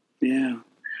 Yeah.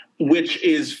 Which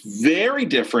is very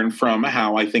different from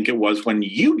how I think it was when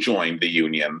you joined the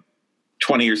union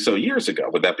 20 or so years ago.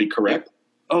 Would that be correct?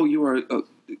 Oh, you are.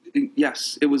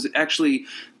 Yes. It was actually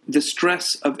the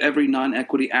stress of every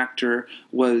non-equity actor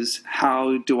was,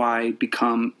 how do I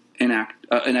become an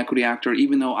equity actor,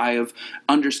 even though I have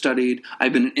understudied,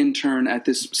 I've been an intern at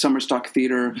this summer stock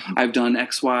theater, I've done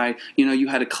XY, you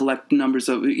had to collect numbers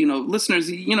of,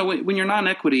 listeners, when you're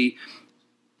non-equity,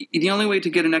 the only way to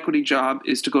get an equity job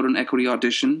is to go to an equity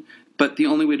audition, but the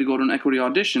only way to go to an equity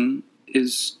audition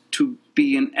is to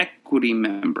be an equity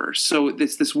member. So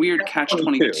it's this weird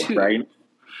catch-22, right?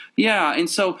 Yeah, and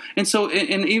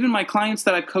even my clients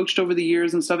that I've coached over the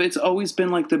years and stuff, it's always been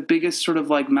like the biggest sort of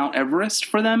like Mount Everest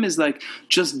for them is like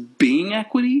just being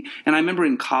equity. And I remember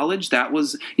in college that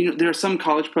was, there are some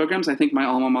college programs, I think my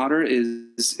alma mater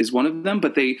is one of them,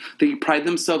 but they pride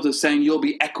themselves as saying you'll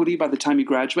be equity by the time you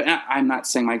graduate. And I'm not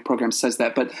saying my program says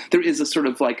that, but there is a sort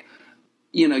of like,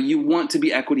 you want to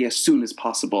be equity as soon as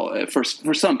possible for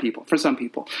some people.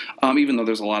 Even though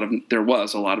there was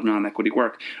a lot of non-equity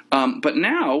work, but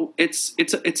now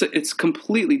it's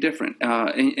completely different.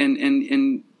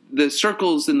 And the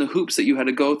circles and the hoops that you had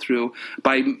to go through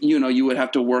by you would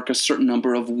have to work a certain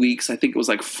number of weeks. I think it was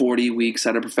like 40 weeks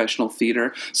at a professional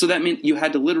theater. So that meant you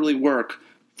had to literally work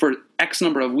for X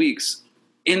number of weeks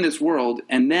in this world,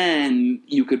 and then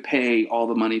you could pay all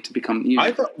the money to become.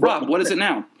 Rob, what is it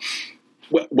now?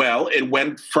 Well, it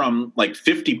went from like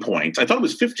 50 points. I thought it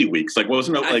was 50 weeks. Like,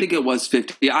 wasn't it? I think it was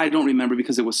 50. Yeah, I don't remember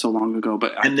because it was so long ago.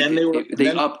 But they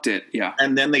upped it. Yeah,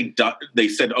 and then they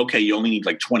said, okay, you only need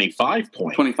like 25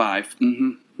 points. 25.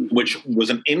 Mm-hmm. Which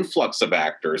was an influx of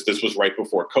actors. This was right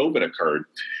before COVID occurred.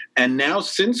 And now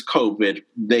since COVID,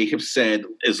 they have said,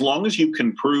 as long as you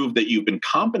can prove that you've been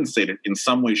compensated in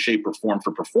some way, shape, or form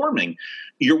for performing,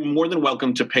 you're more than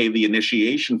welcome to pay the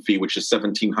initiation fee, which is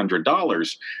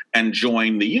 $1,700, and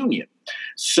join the union.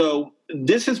 So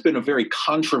this has been a very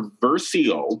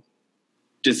controversial.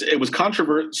 It was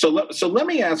controversial. So let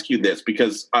me ask you this,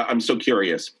 because I'm so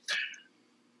curious.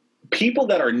 People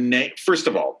that are first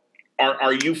of all,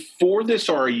 are you for this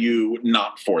or are you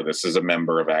not for this as a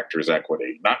member of Actors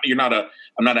Equity?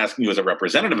 I'm not asking you as a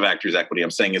representative of Actors Equity. I'm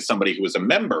saying as somebody who is a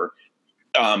member.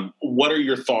 What are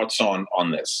your thoughts on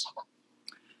this?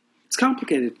 It's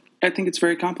complicated. I think it's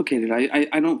very complicated.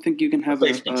 I don't think you can have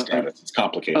it's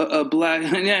complicated.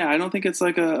 I don't think it's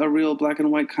like a real black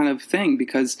and white kind of thing,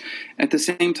 because at the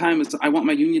same time, I want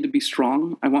my union to be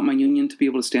strong. I want my union to be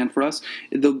able to stand for us.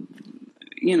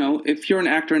 If you're an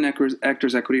actor in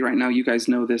Actors Equity right now, you guys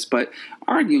know this, but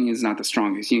our union is not the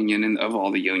strongest union of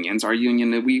all the unions. Our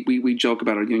union, we joke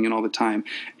about our union all the time,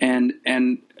 and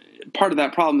part of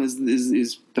that problem is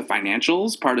the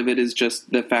financials. Part of it is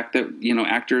just the fact that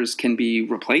actors can be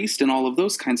replaced and all of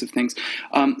those kinds of things.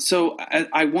 So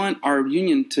I want our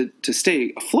union to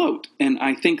stay afloat, and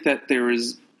I think that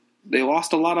they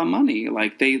lost a lot of money.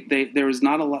 Like there is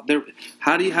not a lot there.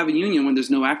 How do you have a union when there's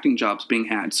no acting jobs being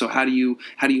had? So how do you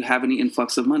have any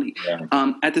influx of money?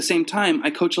 Yeah. At the same time, I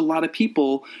coach a lot of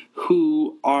people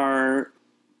who are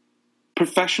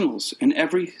professionals in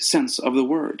every sense of the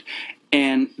word.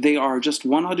 And they are just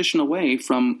one audition away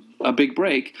from a big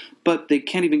break, but they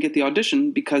can't even get the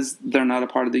audition because they're not a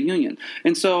part of the union.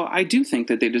 And so I do think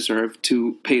that they deserve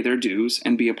to pay their dues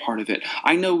and be a part of it.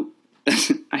 I know,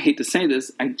 I hate to say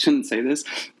this, I shouldn't say this.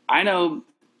 I know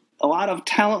a lot of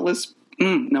talentless,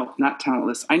 not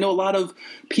talentless. I know a lot of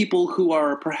people who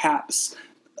are perhaps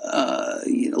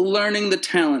learning the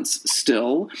talents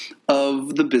still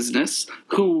of the business,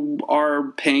 who are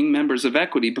paying members of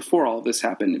Equity before all this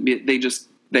happened.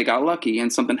 They got lucky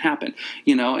and something happened,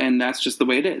 and that's just the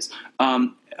way it is.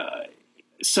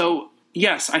 So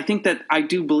yes, I think that I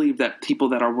do believe that people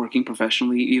that are working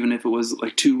professionally, even if it was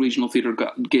like 2 regional theater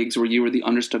gigs where you were the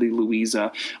understudy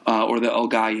Louisa or the El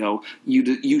Gallo,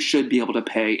 you should be able to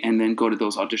pay and then go to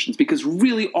those auditions, because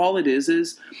really all it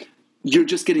is you're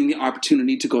just getting the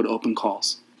opportunity to go to open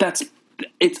calls.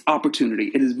 It's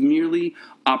opportunity. It is merely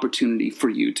opportunity for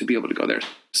you to be able to go there.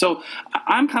 So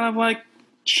I'm kind of like,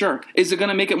 Sure. Is it going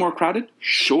to make it more crowded?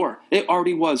 Sure. It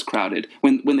already was crowded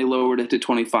when they lowered it to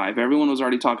 25. Everyone was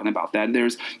already talking about that.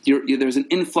 There's an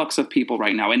influx of people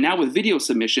right now. And now with video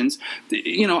submissions,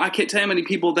 I can't tell you how many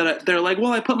people that they're like,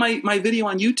 well, I put my video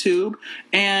on YouTube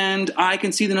and I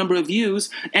can see the number of views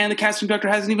and the casting director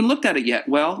hasn't even looked at it yet.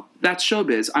 Well, that's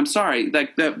showbiz. I'm sorry.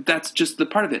 That's just the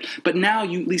part of it. But now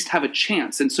you at least have a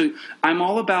chance. And so I'm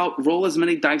all about roll as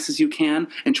many dice as you can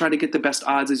and try to get the best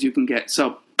odds as you can get.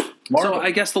 So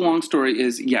I guess the long story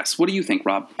is yes. What do you think,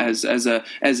 Rob, as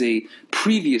a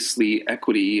previously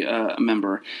equity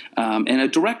member and a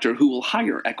director who will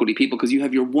hire equity people, because you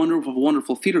have your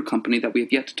wonderful theater company that we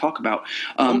have yet to talk about,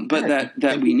 but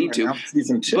that we need to.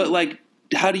 But like,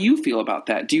 how do you feel about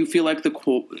that? Do you feel like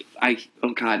will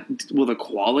the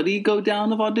quality go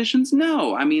down of auditions?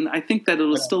 No, I mean, I think that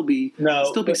it'll still be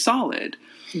solid.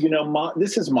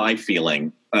 This is my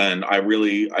feeling, and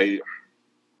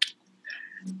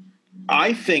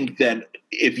I think that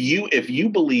if you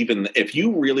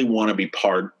really want to be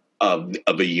part of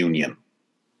a union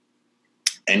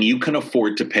and you can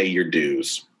afford to pay your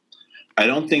dues, I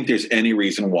don't think there's any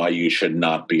reason why you should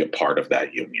not be a part of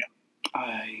that union.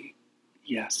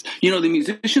 Yes. The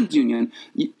musicians union,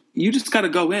 you just got to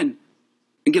go in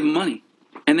and give them money.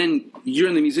 And then you're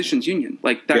in the musicians union.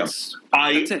 Like that's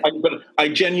it. But I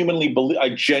genuinely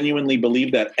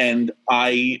believe that. And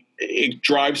it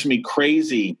drives me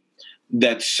crazy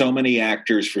that so many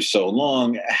actors for so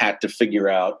long had to figure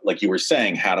out, like you were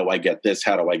saying, how do I get this?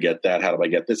 How do I get that? How do I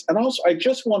get this? And also, I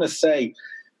just want to say,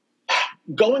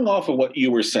 going off of what you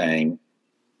were saying,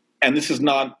 and this is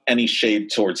not any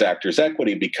shade towards Actors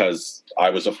Equity because I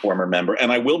was a former member and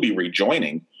I will be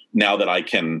rejoining now that I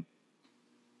can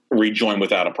rejoin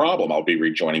without a problem. I'll be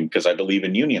rejoining because I believe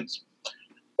in unions.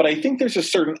 But I think there's a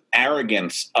certain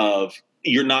arrogance of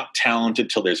you're not talented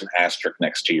till there's an asterisk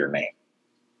next to your name.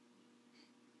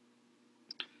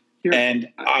 And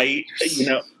I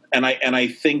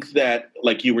think that,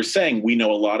 like you were saying, we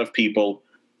know a lot of people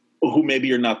who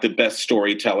maybe are not the best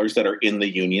storytellers that are in the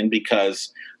union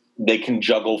because they can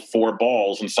juggle 4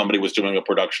 balls and somebody was doing a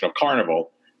production of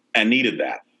Carnival and needed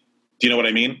that. Do you know what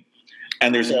I mean?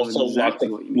 And there's also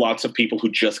lots of people who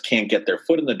just can't get their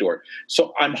foot in the door.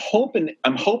 So I'm hoping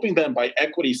that by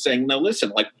equity saying, no,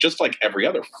 listen, like just like every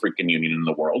other freaking union in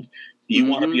the world, you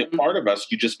want to be a part of us,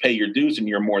 you just pay your dues and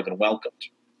you're more than welcomed.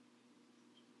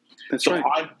 That's right.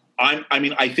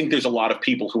 I think there's a lot of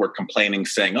people who are complaining,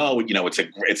 saying, "Oh,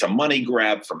 it's a money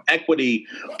grab from equity,"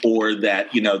 or that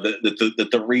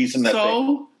the reason that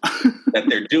that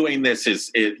they're doing this is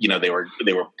they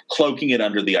were cloaking it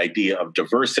under the idea of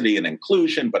diversity and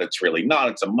inclusion, but it's really not.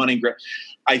 It's a money grab.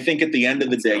 I think at the end of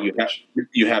the day,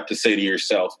 you have to say to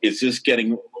yourself, is this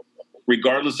getting,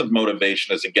 regardless of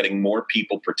motivation, is it getting more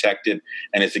people protected,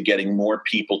 and is it getting more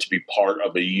people to be part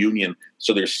of a union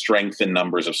so there's strength in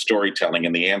numbers of storytelling?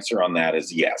 And the answer on that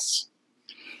is yes.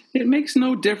 It makes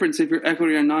no difference if you're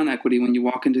equity or non-equity when you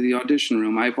walk into the audition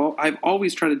room. I've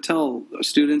always tried to tell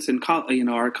students and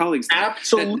our colleagues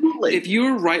absolutely that if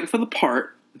you're right for the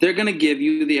part, they're going to give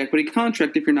you the equity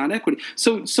contract if you're not equity.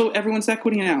 So everyone's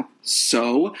equity now.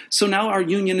 So now our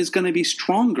union is going to be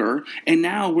stronger, and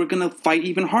now we're going to fight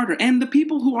even harder. And the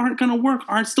people who aren't going to work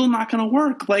are still not going to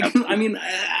work. Like, absolutely. I mean,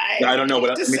 I don't know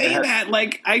what to say that.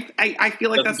 Like, I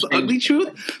feel like that's the ugly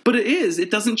truth, but it is.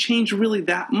 It doesn't change really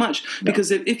that much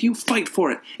because if you fight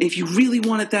for it, if you really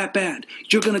want it that bad,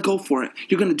 you're going to go for it.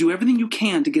 You're going to do everything you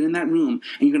can to get in that room,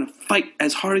 and you're going to fight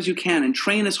as hard as you can and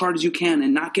train as hard as you can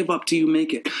and not give up till you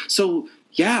make it. So,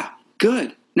 yeah,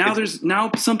 good.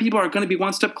 Now some people are going to be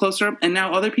one step closer, and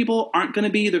now other people aren't going to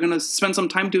be. They're going to spend some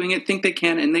time doing it, think they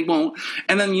can, and they won't.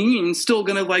 And then the union's still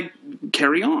going to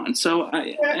carry on. So,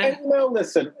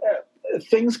 listen,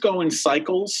 things go in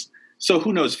cycles. So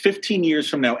who knows? 15 years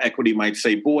from now, equity might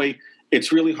say, "Boy,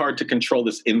 it's really hard to control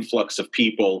this influx of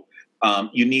people.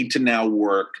 You need to now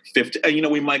work 50."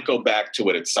 We might go back to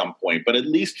it at some point, but at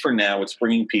least for now, it's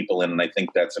bringing people in, and I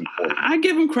think that's important. I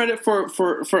give them credit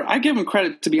I give them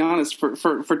credit, to be honest,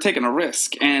 for taking a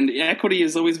risk. And equity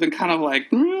has always been kind of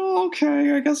like,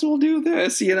 okay, I guess we'll do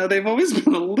this. They've always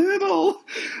been a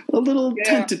little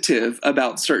tentative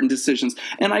about certain decisions,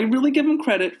 and I really give them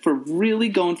credit for really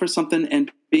going for something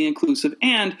and being inclusive.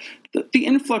 And the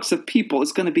influx of people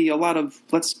is going to be a lot of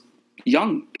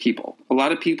young people, a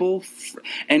lot of people.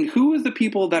 And who is the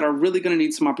people that are really going to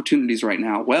need some opportunities right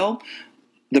now? Well,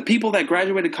 the people that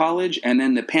graduated college and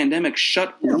then the pandemic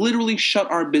literally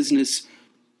shut our business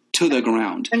to the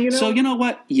ground. And so you know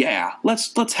what? Yeah,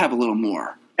 let's have a little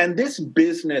more. And this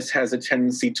business has a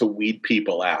tendency to weed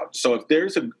people out. So if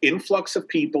there's an influx of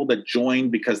people that join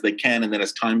because they can, and then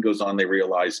as time goes on, they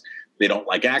realize they don't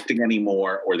like acting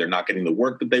anymore, or they're not getting the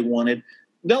work that they wanted,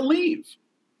 they'll leave.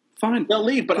 Fine, they'll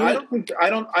leave. But I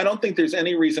don't think there's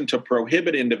any reason to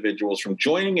prohibit individuals from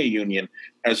joining a union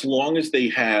as long as they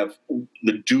have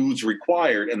the dues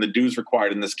required. And the dues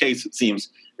required in this case, it seems,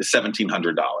 is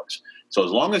 $1,700. So as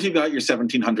long as you've got your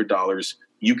 $1,700,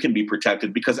 you can be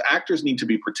protected, because actors need to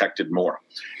be protected more.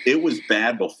 It was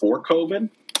bad before COVID,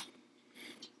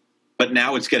 but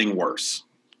now it's getting worse.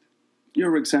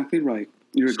 You're exactly right.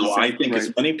 I think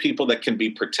as many people that can be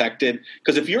protected,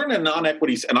 because if you're in a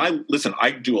non-equity, and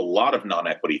I do a lot of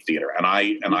non-equity theater, and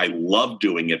I love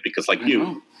doing it because, like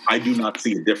you, I do not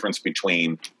see a difference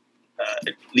between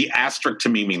the asterisk to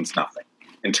me means nothing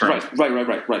in terms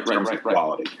of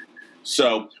quality.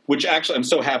 So, which actually, I'm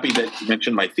so happy that you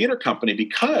mentioned my theater company,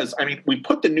 because we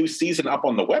put the new season up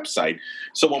on the website.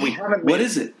 So when we haven't, what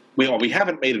is it? We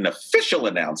haven't made an official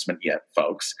announcement yet,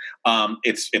 folks.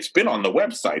 It's been on the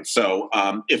website. So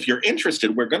if you're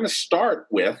interested, we're going to start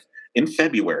with in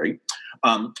February.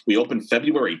 We open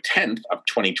February 10th of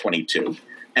 2022,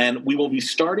 and we will be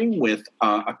starting with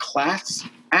a class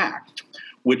act,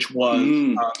 which was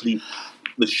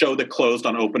the show that closed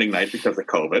on opening night because of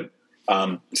COVID.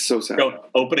 So sad.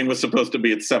 Opening was supposed to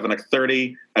be at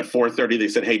 7:30. At 4:30, they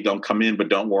said, "Hey, don't come in, but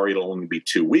don't worry, it'll only be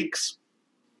 2 weeks."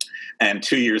 And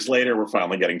 2 years later, we're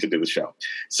finally getting to do the show.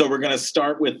 So we're going to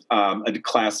start with a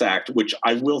class act, which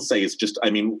I will say is just,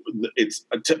 it's,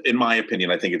 in my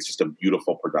opinion, I think it's just a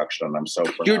beautiful production. And I'm so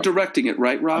proud. You're directing it,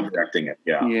 right, Rob? I'm directing it,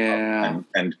 yeah. Yeah.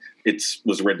 And it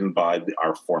was written by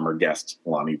our former guest,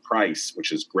 Lonnie Price,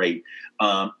 which is great.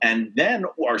 And then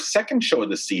our second show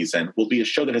of the season will be a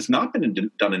show that has not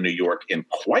been done in New York in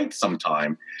quite some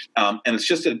time. And it's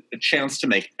just a chance to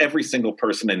make every single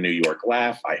person in New York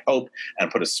laugh, I hope, and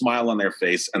put a smile on their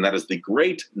face. And that is the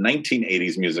great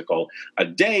 1980s musical, A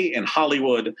Day in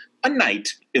Hollywood, A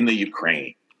Night in the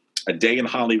Ukraine. A Day in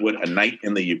Hollywood, A Night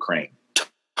in the Ukraine.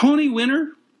 Tony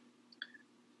winner?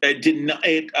 It did not.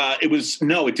 It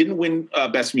didn't win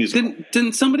Best Musical.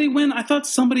 Didn't somebody win? I thought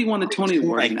somebody won a Tony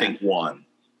Award. I think won,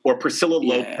 or Priscilla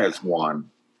Lopez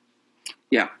won.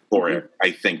 Yeah, for it.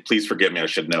 I think. Please forgive me. I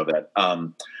should know that.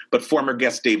 But former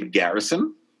guest David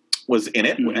Garrison was in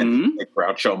it, and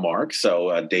Groucho Marx.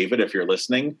 So David, if you're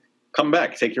listening, come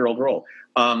back, take your old role.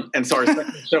 And so our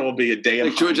second show will be A Day in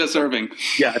like George S. Irving.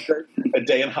 Yeah, A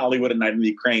Day in Hollywood, A Night in the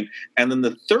Ukraine. And then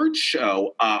the third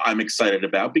show I'm excited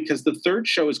about, because the third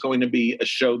show is going to be a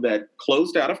show that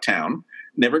closed out of town,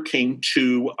 never came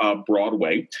to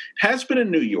Broadway, has been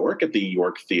in New York at the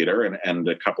York Theater and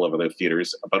a couple of other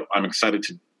theaters, but I'm excited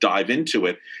to dive into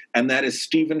it. And that is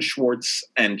Stephen Schwartz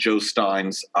and Joe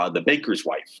Stein's The Baker's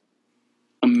Wife.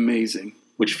 Amazing.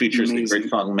 Which features the great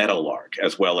song Meadowlark,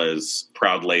 as well as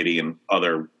Proud Lady and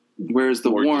other. Where's the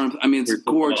warmth? It's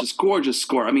gorgeous, gorgeous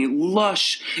score.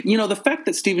 Lush. The fact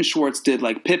that Stephen Schwartz did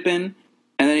like Pippin,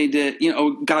 and then he did,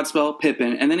 Godspell,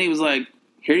 Pippin, and then he was like,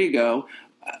 here you go.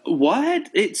 What?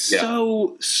 It's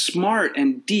so smart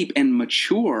and deep and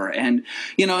mature. And,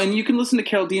 and you can listen to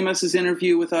Carol Demas's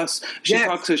interview with us. She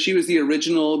talks, so she was the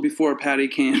original before Patty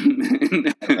came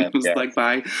and it was like,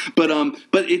 bye. But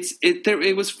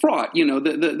it was fraught,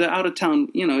 the out of town,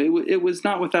 it was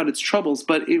not without its troubles,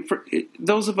 but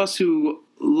those of us who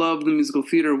love the musical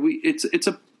theater, we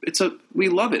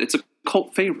love it. It's a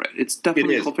cult favorite. It's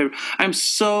definitely a cult favorite. I'm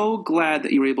so glad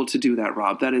that you were able to do that,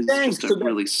 Rob. That is just a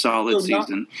really solid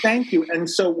season. Thank you. And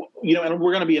so, and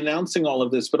we're going to be announcing all of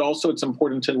this, but also it's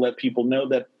important to let people know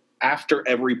that after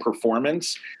every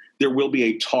performance, there will be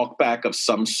a talkback of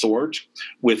some sort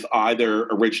with either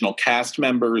original cast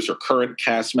members or current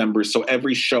cast members. So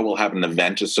every show will have an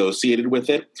event associated with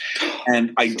it.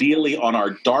 And ideally on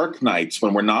our dark nights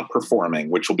when we're not performing,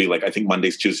 which will be like, I think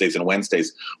Mondays, Tuesdays, and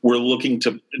Wednesdays, we're looking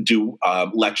to do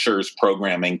lectures,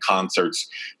 programming, concerts,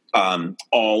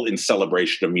 all in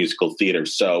celebration of musical theater.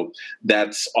 So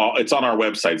that's all. It's on our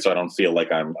website, so I don't feel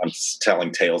like I'm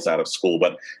telling tales out of school.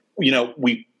 But,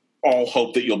 we all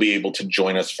hope that you'll be able to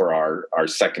join us for our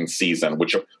second season,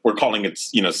 which we're calling it,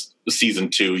 season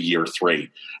 2, year 3,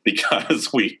 because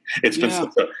it's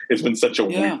been such a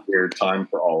weird time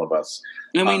for all of us.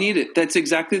 And we need it. That's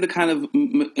exactly the kind of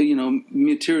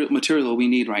material we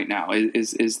need right now.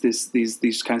 Is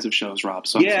these kinds of shows, Rob?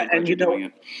 So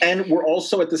and we're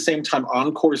also at the same time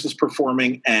Encores is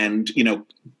performing, and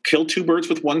Kill Two Birds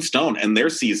with One Stone, and their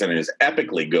season is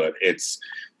epically good. It's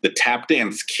the Tap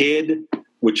Dance Kid,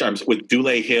 which I'm with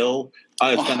Dule Hill.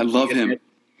 I love him.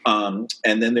 And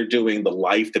then they're doing The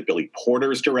Life that Billy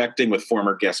Porter's directing with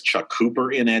former guest Chuck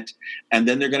Cooper in it. And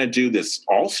then they're going to do this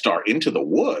all-star Into the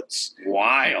Woods.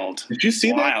 Wild. Did you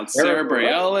see that? Sarah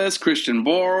Bareilles, Christian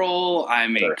Borle. I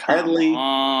mean, come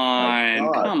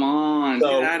on.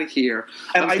 Get out of here.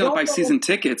 I was going to buy season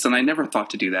tickets, and I never thought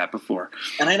to do that before.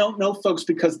 And I don't know, folks,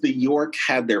 because the York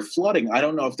had their flooding. I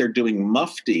don't know if they're doing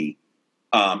Mufti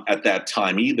at that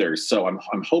time either. So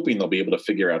I'm hoping they'll be able to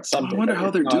figure out something. I wonder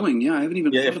how they're doing. Yeah, I haven't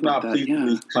even thought about that.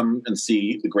 Please come and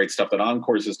see the great stuff that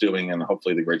Encores is doing, and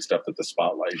hopefully the great stuff that the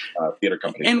Spotlight Theater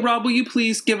Company is doing. Rob, will you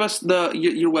please give us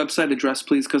your website address,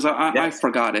 please? Because I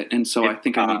forgot it, and so I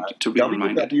think I need to be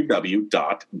reminded.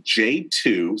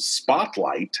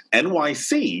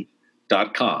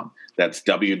 www.j2spotlightnyc.com. That's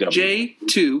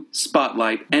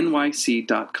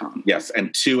j2spotlightnyc.com. Yes,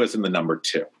 and 2 as in the number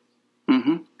 2.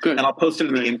 Mm-hmm. Good. And I'll post it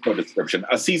in the info description.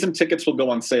 Season tickets will go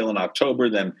on sale in October.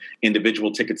 Then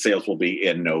individual ticket sales will be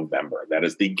in November. That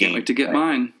is the game. Can't wait to get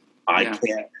mine. I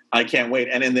can't wait.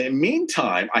 And in the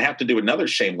meantime, I have to do another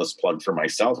shameless plug for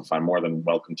myself if I'm more than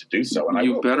welcome to do so. And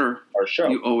you better. Our show.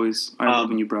 You always. I love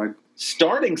when you brag.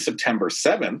 Starting September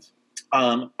 7th,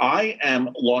 I am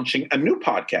launching a new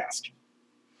podcast.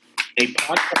 A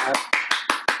podcast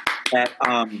that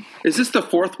is this the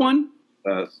 4th one?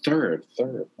 Third.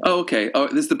 Oh, okay. Oh,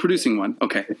 this is the producing one.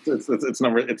 Okay. It's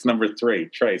number 3,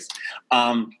 Trace.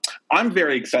 I'm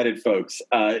very excited, folks.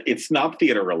 It's not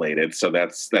theater related, so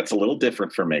that's a little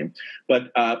different for me.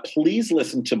 But please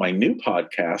listen to my new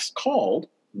podcast called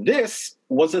This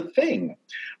Was a Thing,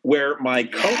 where my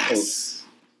co-host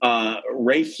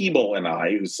Ray Hebel and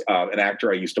I, who's an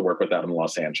actor I used to work with out in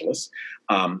Los Angeles,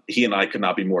 he and I could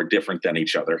not be more different than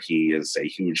each other. He is a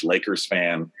huge Lakers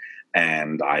fan,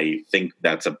 and I think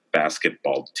that's a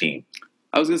basketball team.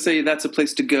 I was going to say that's a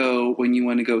place to go when you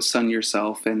want to go sun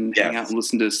yourself and hang out and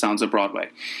listen to Sounds of Broadway.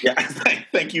 Yeah,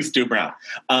 thank you, Stu Brown.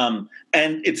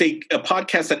 And it's a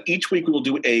podcast that each week we will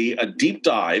do a deep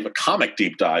dive, a comic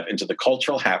deep dive into the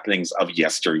cultural happenings of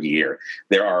yesteryear.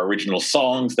 There are original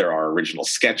songs, there are original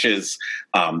sketches,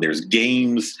 there's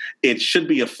games. It should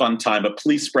be a fun time, but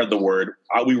please spread the word.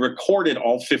 We recorded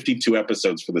all 52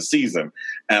 episodes for the season,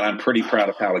 and I'm pretty proud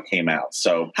of how it came out.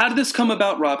 So, how did this come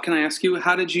about, Rob? Can I ask you?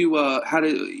 How did you? How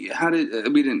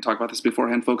did we didn't talk about this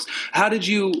beforehand, folks? How did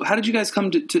you guys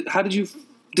come to? How did you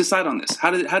decide on this?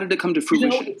 How did it come to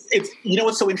fruition?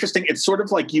 What's so interesting? It's sort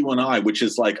of like you and I, which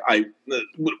is like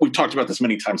we've talked about this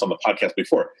many times on the podcast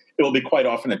before. It will be quite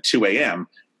often at 2 a.m.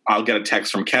 I'll get a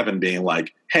text from Kevin being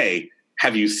like, "Hey,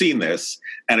 have you seen this?"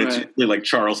 And it's usually like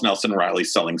Charles Nelson Riley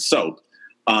selling soap.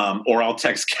 Or I'll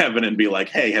text Kevin and be like,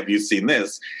 "Hey, have you seen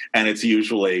this?" And it's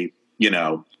usually,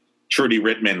 Trudy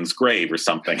Rittman's grave or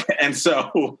something. And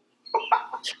so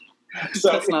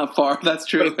that's not far. That's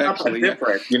true. It's not actually,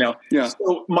 different, Yeah.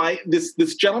 So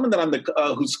this gentleman that I'm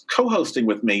who's co-hosting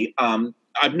with me,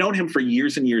 I've known him for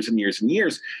years and years and years and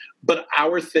years. But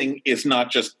our thing is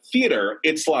not just theater;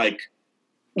 it's like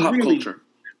pop culture,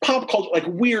 like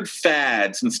weird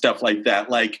fads and stuff like that.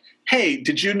 Like, hey,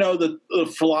 did you know that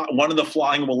one of the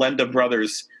flying Walenda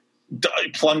brothers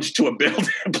plunged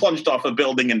off a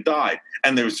building and died?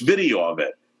 And there's video of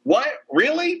it. What?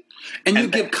 Really? And you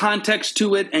give context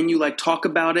to it, and you talk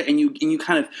about it, and you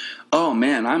kind of, oh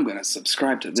man, I'm going to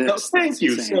subscribe to this. So, thank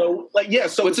you. Insane.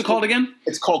 So what's it called again?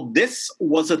 It's called This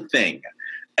Was a Thing.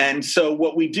 And so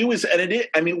what we do is,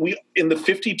 we in the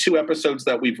 52 episodes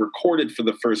that we've recorded for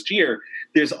the first year,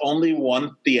 there's only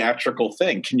one theatrical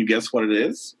thing. Can you guess what it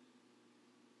is?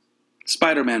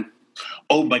 Spider-Man.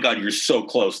 Oh my God, you're so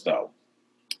close though.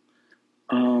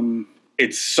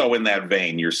 It's so in that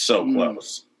vein. You're so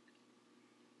close.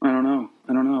 I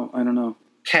don't know.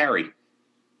 Carrie.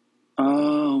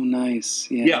 Oh, nice.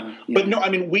 Yeah. But no,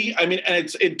 and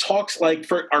it talks like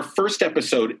for our first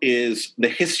episode is the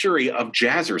history of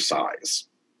Jazzercise.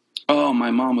 Oh, my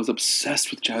mom was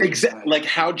obsessed with Jazzercise. Exactly. Like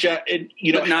how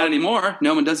but not anymore.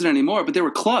 No one does it anymore. But there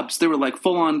were clubs. There were like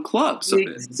full-on clubs.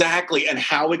 Exactly. And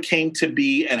how it came to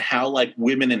be and how like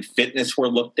women in fitness were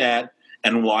looked at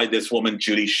and why this woman,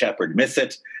 Judy Shepard,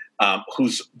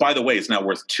 who's, by the way, is now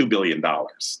worth $2 billion.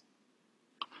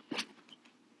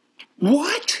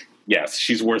 What? Yes,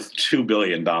 she's worth $2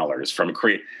 billion from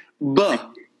create.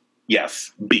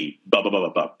 Yes, B.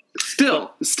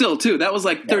 Still, too. That was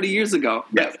like 30 years ago.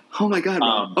 Yes. Oh my God.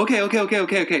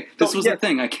 Okay. This was a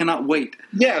thing. I cannot wait.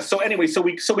 Yeah. So anyway, so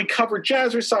we covered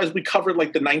Jazzercise. We covered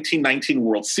like the 1919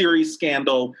 World Series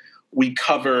scandal. We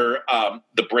cover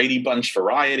the Brady Bunch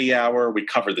Variety Hour. We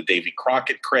cover the Davy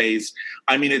Crockett craze.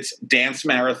 I mean, it's dance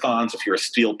marathons if you're a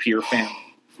Steel Pier fan.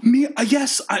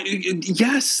 Yes.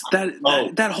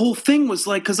 That whole thing was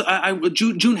like, because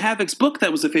June Havoc's book,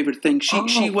 that was a favorite thing.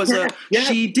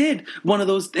 She did one of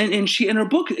those, and she, in her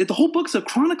book, the whole book's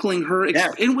chronicling her.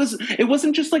 It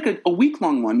wasn't just like a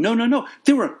week-long one. No.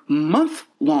 There were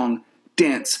month-long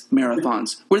dance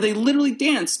marathons where they literally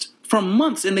danced for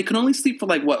months, and they could only sleep for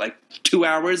like 2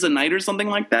 hours a night or something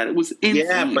like that. It was insane.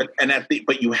 Yeah,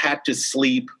 but you had to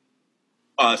sleep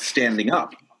standing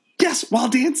up. Yes, while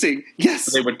dancing. Yes.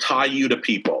 So they would tie you to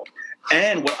people.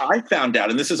 And what I found out,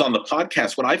 and this is on the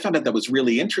podcast, what I found out that was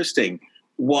really interesting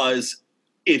was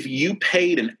if you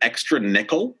paid an extra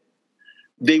nickel,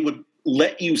 they would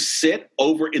let you sit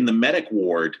over in the medic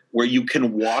ward where you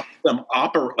can watch them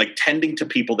tending to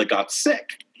people that got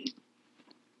sick.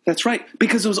 That's right,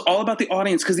 because it was all about the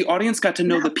audience, because the audience got to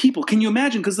know the people. Can you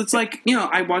imagine? Because it's like,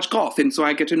 I watch golf, and so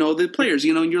I get to know the players,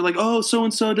 and you're like, oh,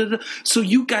 so-and-so, so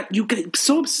you got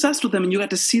so obsessed with them, and you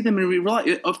got to see them in real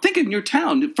life. Think in your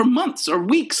town for months or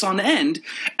weeks on end,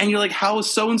 and you're like, how is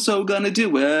so-and-so going to do?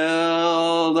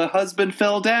 Well, the husband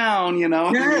fell down,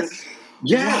 Yes.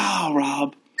 Yeah. Wow,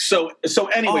 Rob. So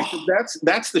anyway,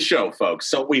 that's the show, folks.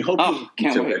 So we hope you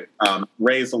listen to it.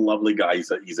 Ray's a lovely guy. He's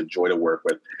a joy to work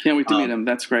with. Can't wait to meet him.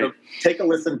 That's great. So take a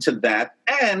listen to that.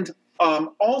 And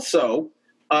also,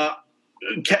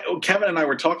 Kevin and I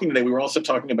were talking today. We were also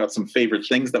talking about some favorite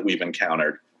things that we've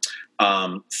encountered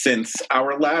since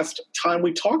our last time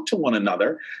we talked to one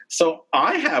another. So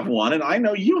I have one, and I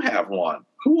know you have one.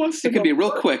 Who wants to? It can be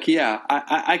real quick. Yeah,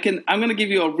 I can. I'm going to give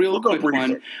you a real quick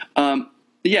one.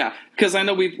 Yeah, because I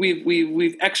know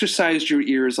we've exercised your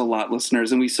ears a lot,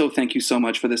 listeners, and we so thank you so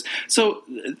much for this. So,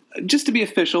 just to be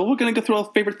official, we're going to go throw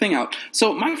a favorite thing out.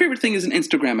 So, my favorite thing is an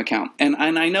Instagram account, and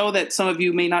I know that some of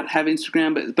you may not have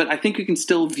Instagram, but I think you can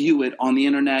still view it on the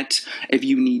internet if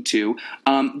you need to.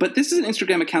 But this is an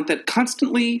Instagram account that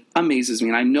constantly amazes me,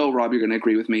 and I know, Rob, you're going to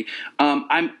agree with me.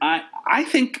 I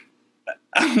think.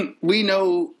 We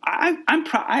know I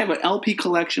have an LP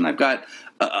collection. I've got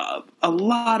a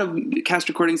lot of cast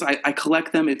recordings. I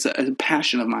collect them. It's a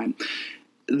passion of mine.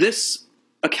 This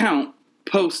account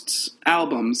posts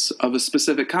albums of a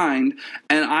specific kind,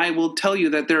 and I will tell you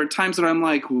that there are times that I'm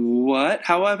like, what?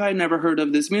 How have I never heard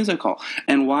of this musical?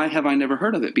 And why have I never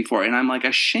heard of it before? And I'm like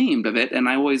ashamed of it, and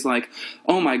I always like,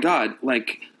 oh my God,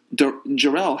 like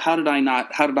Jarrell, how did I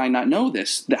not know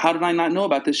this? How did I not know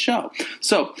about this show?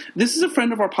 So this is a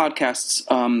friend of our podcast's,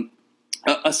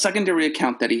 a secondary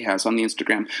account that he has on the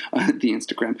Instagram.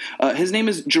 His name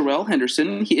is Jarrell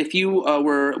Henderson. If you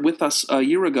were with us a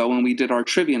year ago when we did our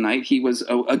trivia night, he was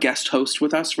a guest host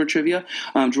with us for trivia.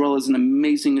 Jarrell is an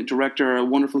amazing director, a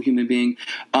wonderful human being.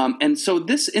 And so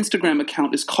this Instagram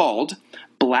account is called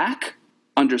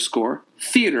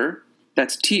Black_Theater,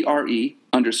 that's TRE_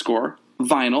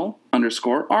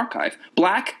 vinyl_archive.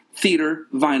 Black Theater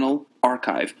Vinyl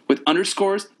Archive, with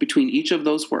underscores between each of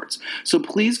those words. So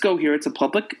please go here. It's a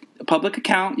public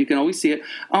account. You can always see it.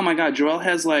 Oh my God, Jarrell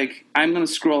has I'm going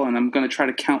to scroll and I'm going to try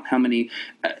to count how many.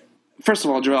 First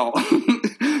of all, Jarrell,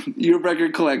 your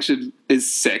record collection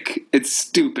is sick. It's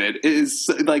stupid. It is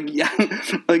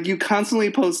you constantly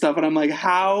post stuff, and I'm like,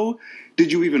 how did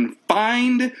you even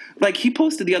find? He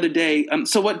posted the other day.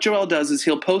 So what Jarrell does is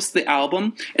he'll post the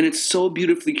album, and it's so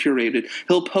beautifully curated.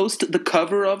 He'll post the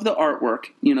cover of the artwork,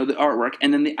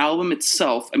 and then the album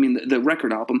itself. I mean, the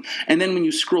record album. And then when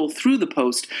you scroll through the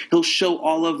post, he'll show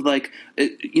all of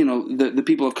the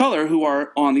people of color who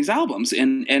are on these albums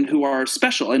and who are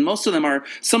special. And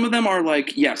some of them are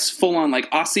full on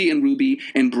Ossie and Ruby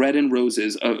and Bread and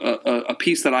Roses, a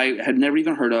piece that I had never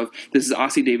even heard of. This is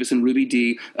Ossie Davis and Ruby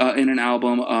Dee in an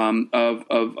album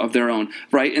of their own,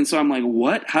 right? And so I'm like,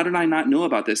 what? How did I not know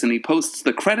about this? And he posts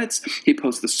the credits, he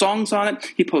posts the songs on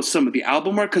it, he posts some of the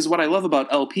album work, because what I love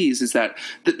about LPs is that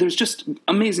there's just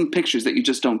amazing pictures that you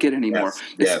just don't get anymore.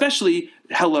 Yes. Especially,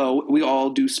 we all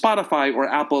do Spotify or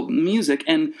Apple Music,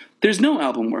 and there's no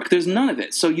album work. There's none of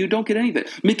it. So you don't get any of it.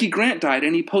 Mickey Grant died,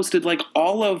 and he posted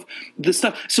all of the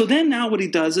stuff. So then now what he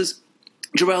does is,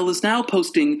 Jarrell is now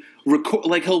posting,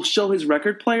 he'll show his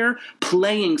record player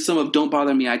playing some of Don't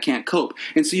Bother Me, I Can't Cope.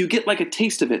 And so you get a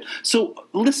taste of it. So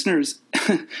listeners,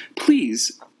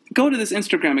 please go to this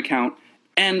Instagram account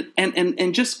and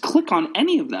just click on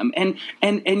any of them, and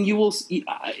you will,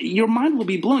 your mind will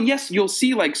be blown. Yes, you'll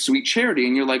see Sweet Charity,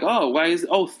 and you're like,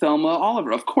 oh, Thelma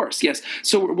Oliver, of course, yes.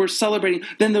 So we're celebrating.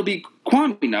 Then there'll be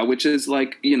Kwamina, which is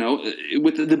like,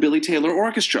 with the Billy Taylor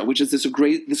Orchestra, which is this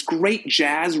great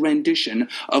jazz rendition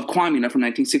of Kwamina from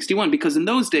 1961. Because in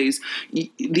those days,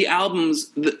 the albums,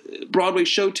 the Broadway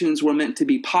show tunes were meant to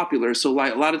be popular. So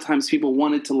like a lot of times people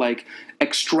wanted to like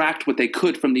extract what they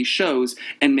could from these shows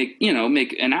and make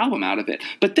an album out of it.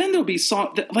 But then there'll be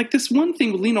like this one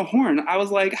thing with Lena Horne. I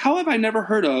was like, how have I never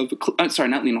heard of? Sorry,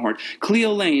 not Lena Horne.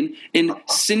 Cleo Lane in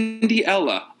Cindy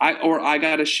Ella I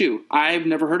Got a Shoe. I've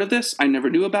never heard of this. I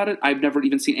never knew about it. I've never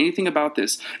even seen anything about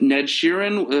this. Ned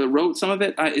Sheeran wrote some of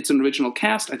it. It's an original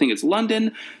cast. I think it's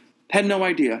London. Had no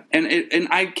idea. And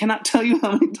I cannot tell you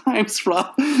how many times,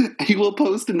 Rob, he will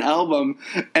post an album,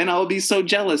 and I'll be so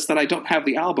jealous that I don't have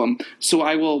the album. So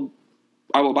I will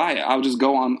buy it. I'll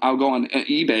go on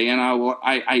eBay, and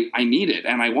I need it,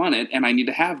 and I want it, and I need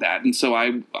to have that. And so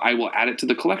I will add it to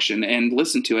the collection and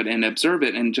listen to it and observe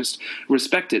it and just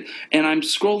respect it. And I'm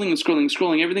scrolling,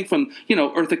 everything from,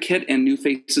 Eartha Kitt and New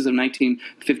Faces of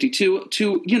 1952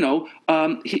 to,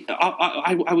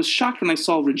 I was shocked when I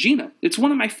saw Regina. It's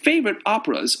one of my favorite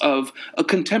operas of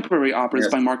contemporary operas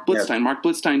by Mark Blitzstein. Yes. Mark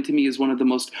Blitzstein, to me, is one of the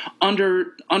most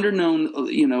underknown,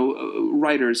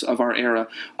 writers of our era.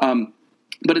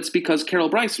 But it's because Carol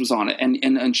Bryce was on it,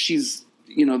 and she's,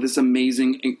 this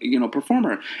amazing,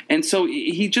 performer. And so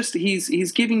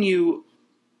he's giving you,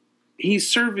 he's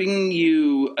serving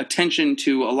you attention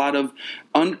to a lot of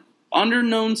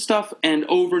underknown stuff and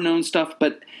overknown stuff.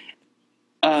 But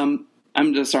I'm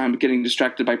just sorry, I'm getting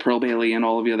distracted by Pearl Bailey and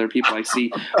all of the other people I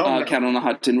see. Cat on the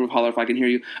Hut, Tin Roof Holler, if I can hear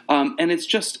you. And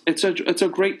it's a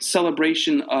great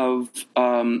celebration of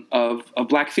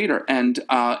Black theater, and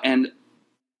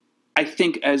I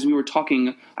think, as we were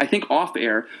talking, I think off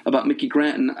air about Mickey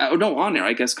Granton, on air,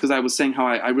 I guess, because I was saying how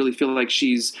I really feel like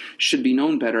should be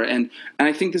known better, and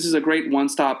I think this is a great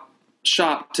one-stop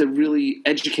shop to really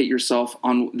educate yourself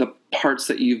on the parts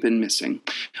that you've been missing,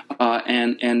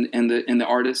 and the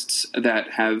artists that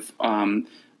have.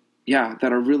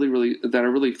 That are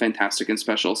really fantastic and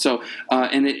special. So,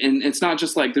 and it's not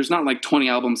just like, there's not like 20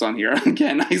 albums on here.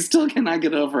 Again, I still cannot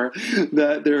get over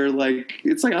that. There are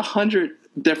it's like 100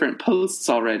 different posts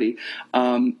already.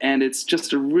 And it's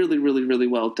just a really, really, really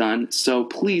well done. So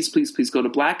please, please, please go to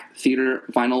Black Theater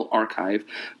Vinyl Archive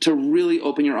to really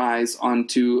open your eyes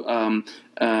onto,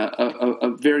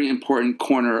 a very important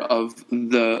corner of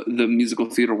the musical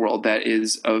theater world that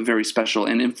is very special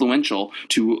and influential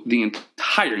to the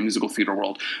entire musical theater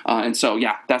world. And so,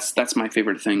 that's my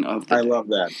favorite thing of the day.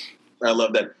 I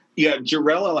love that. Yeah,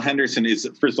 Jarrell L. Henderson is,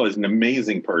 first of all, he's an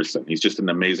amazing person. He's just an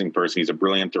amazing person. He's a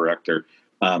brilliant director,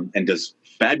 and does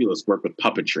fabulous work with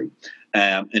puppetry.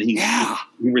 And he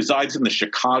resides in the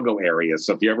Chicago area.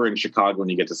 So if you're ever in Chicago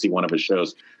and you get to see one of his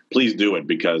shows, please do it,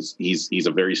 because he's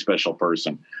a very special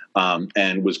person.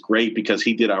 And was great because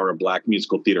he did our Black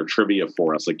musical theater trivia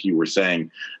for us, like you were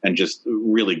saying, and just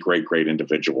really great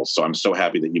individual. So I'm so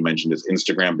happy that you mentioned his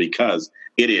Instagram, because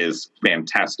it is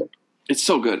fantastic. It's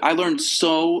so good. I learned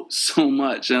so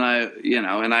much, and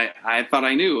I thought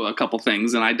I knew a couple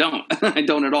things, and I don't. I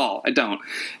don't at all. I don't.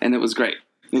 And it was great.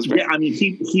 Yeah, I mean,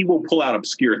 he will pull out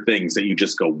obscure things that you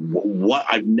just go, "What?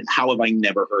 How have I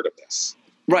never heard of this?"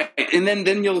 Right, and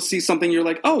then you'll see something, you're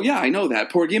like, "Oh yeah, I know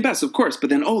that Porgy and Bess, of course."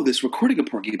 But then, this recording of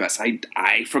Porgy and Bess,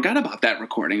 I forgot about that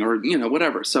recording, or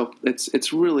whatever. So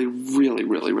it's really, really,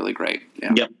 really, really great.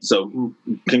 Yeah. Yep. So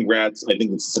congrats! I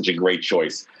think it's such a great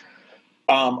choice.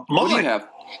 What do you have?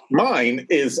 Mine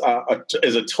is a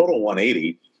total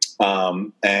 180,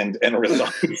 and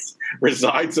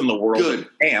resides in the world of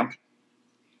camp.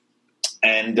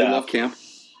 And I love camp.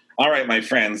 All right, my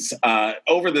friends.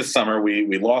 Over this summer,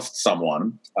 we lost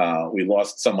someone. We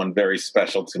lost someone very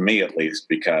special to me, at least,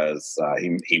 because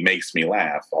he makes me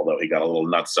laugh, although he got a little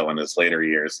nutso in his later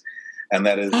years. And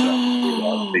that is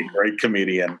the great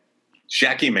comedian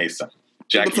Jackie Mason.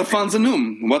 What's a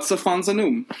Fonzanoom?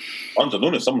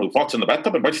 Fonzanoom is someone who farts in the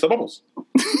bathtub and bites the bubbles.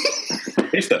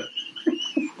 Mister,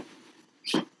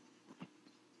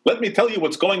 let me tell you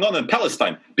what's going on in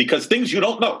Palestine, because things you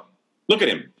don't know. Look at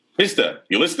him. Mister,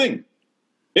 you listening?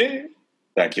 Eh?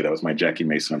 Thank you. That was my Jackie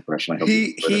Mason impression. I hope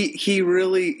he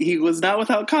was not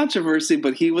without controversy,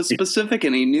 but he was specific,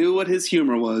 and he knew what his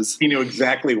humor was. He knew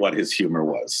exactly what his humor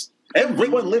was.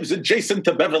 Everyone lives adjacent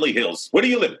to Beverly Hills. Where do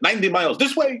you live? 90 miles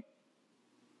this way.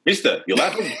 Mister, you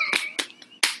laughing?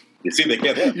 You see, they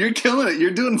can't help. You're killing it. You're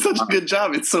doing such a good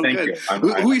job. It's so good.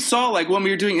 We saw, like, when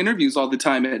we were doing interviews all the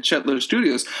time at Shetler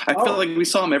Studios, I felt like we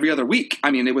saw him every other week.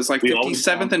 I mean, it was like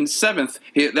 57th and 7th.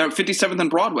 57th and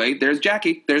Broadway. There's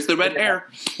Jackie. There's the red hair.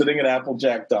 Sitting at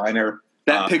Applejack Diner.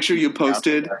 That picture you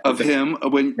posted of him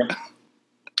when...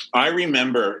 I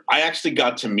remember I actually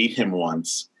got to meet him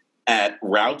once at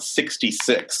Route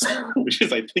 66, which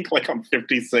is, I think, like on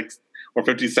 56th or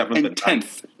 57th and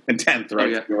 10th. And 10th, right? Oh,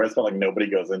 yeah. The restaurant like nobody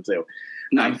goes into.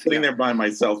 No, I'm sitting there by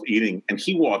myself eating, and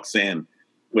he walks in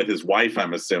with his wife,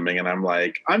 I'm assuming, and I'm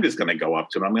like, I'm just going to go up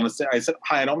to him. I'm going to say, I said,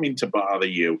 hi, I don't mean to bother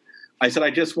you. I said, I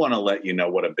just want to let you know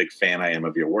what a big fan I am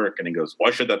of your work. And he goes,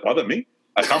 why should that bother me?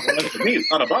 A compliment to me,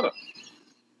 it's not a bother.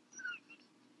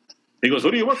 He goes,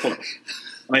 who do you work for?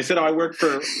 And I said, I work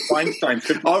for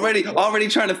Feinstein. Already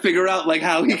trying to figure out like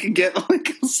how he can get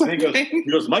like something. He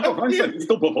goes, Michael Feinstein, he's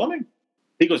still performing?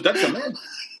 He goes, that's a man.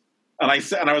 And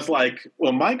I was like,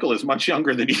 well, Michael is much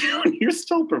younger than you, and you're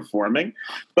still performing.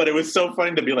 But it was so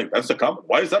funny to be like, that's a compliment.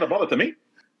 Why is that a bother to me?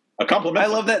 A compliment. I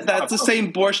love that. That's the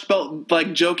same Borscht Belt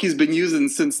like joke he's been using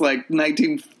since like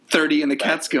 1930 in the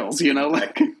Catskills. You know,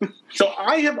 like. So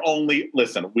I have only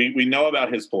listen. We know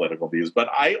about his political views, but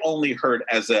I only heard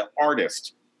as an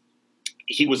artist,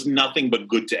 he was nothing but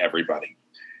good to everybody,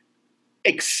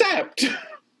 except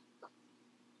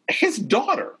his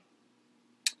daughter.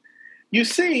 You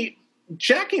see,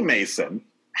 Jackie Mason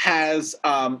has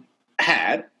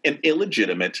had an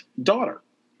illegitimate daughter.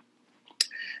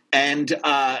 And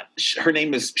her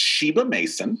name is Sheba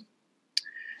Mason.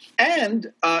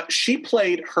 And she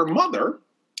played her mother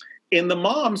in the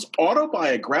mom's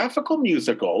autobiographical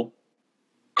musical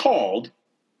called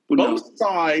Both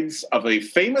Sides of a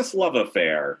Famous Love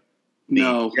Affair,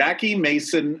 the Jackie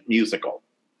Mason musical.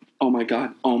 Oh, my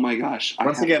God. Oh, my gosh.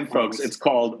 Once again, folks, it's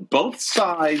called Both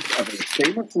Sides of a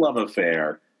Famous Love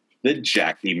Affair, the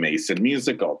Jackie Mason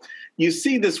musical. You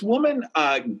see, this woman,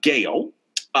 Gail,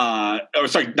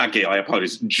 not Gail, I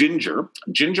apologize, Ginger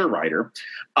Ryder,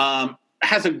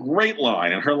 has a great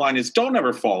line, and her line is, don't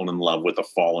ever fall in love with a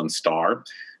fallen star.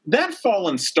 That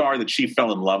fallen star that she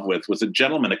fell in love with was a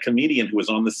gentleman, a comedian who was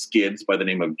on the skids by the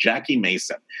name of Jackie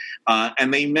Mason.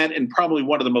 And they met in probably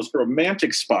one of the most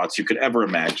romantic spots you could ever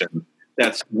imagine.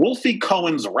 That's Wolfie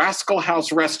Cohen's Rascal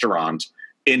House Restaurant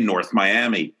in North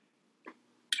Miami.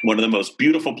 One of the most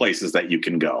beautiful places that you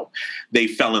can go. They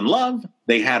fell in love.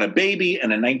 They had a baby.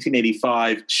 And in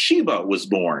 1985, Sheba was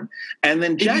born. And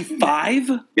then Jackie... 85?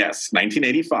 Yes,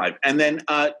 1985. And then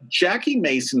Jackie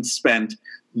Mason spent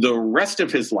the rest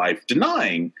of his life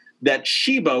denying that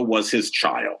Sheba was his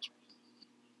child.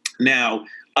 Now,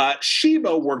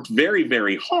 Sheba worked very,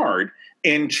 very hard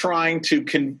in trying to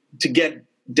get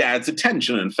Dad's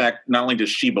attention. In fact, not only does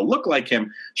Sheba look like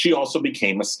him, she also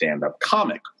became a stand-up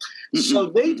comic. So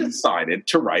they decided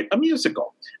to write a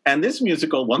musical. And this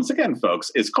musical, once again,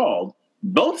 folks, is called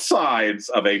Both Sides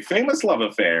of a Famous Love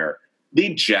Affair,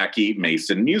 the Jackie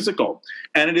Mason musical.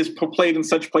 And it is played in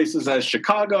such places as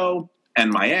Chicago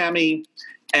and Miami.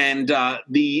 And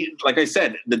like I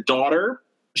said, the daughter,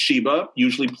 Sheba,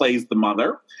 usually plays the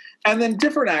mother. And then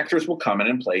different actors will come in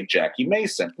and play Jackie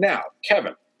Mason. Now,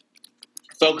 Kevin,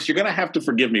 folks, you're going to have to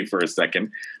forgive me for a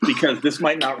second because this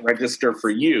might not register for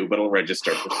you, but it'll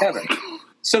register for Kevin.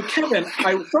 So, Kevin,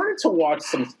 I started to watch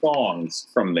some songs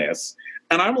from this,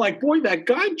 and I'm like, boy, that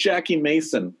guy Jackie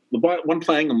Mason, the one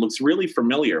playing him, looks really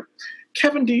familiar.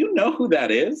 Kevin, do you know who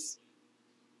that is?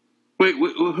 Wait,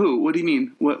 who? What do you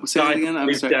mean? Say that again?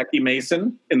 I'm sorry. Jackie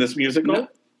Mason in this musical?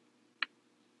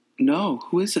 No,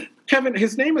 who is it? Kevin,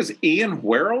 his name is Ian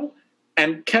Werrell.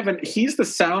 And Kevin, he's the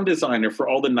sound designer for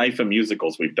all the NYFA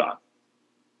musicals we've done.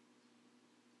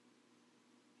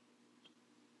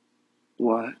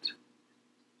 What?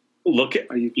 Look at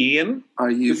Ian.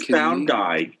 Are you the sound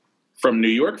guy from New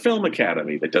York Film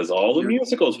Academy that does all the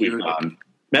musicals we've done?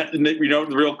 You know,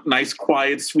 the real nice,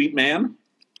 quiet, sweet man.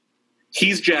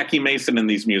 He's Jackie Mason in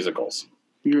these musicals.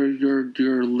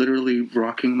 You're literally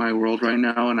rocking my world right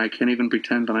now, and I can't even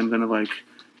pretend that I'm gonna like.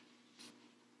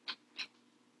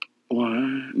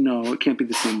 What? No, it can't be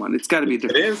the same one. It's got to be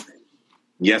different. It is.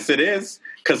 Yes, it is.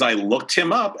 Because I looked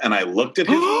him up and I looked at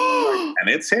his and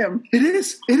it's him. It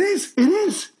is.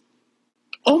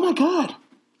 Oh my God,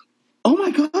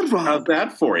 Rob. How's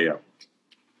that for you?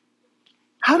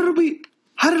 How did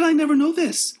I never know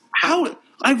this? How?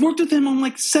 I've worked with him on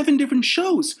like 7 different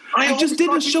shows. I just did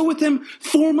a show with him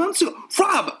 4 months ago.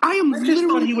 Rob, I just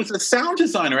thought he was a sound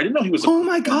designer. I didn't know he was. Oh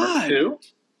my God. Too.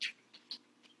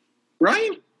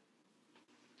 Right.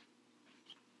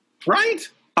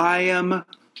 I am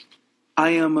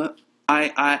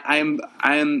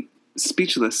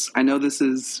speechless. I know this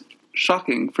is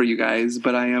shocking for you guys,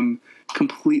 but I am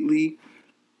completely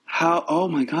oh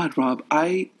my God, Rob.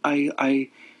 Oh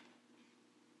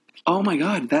my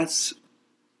God, that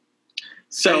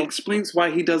explains why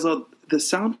he does all the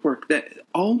sound work.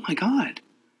 Oh my God.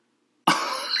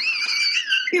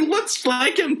 He looks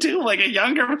like him too, like a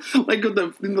younger, like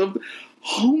the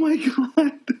oh my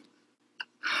God.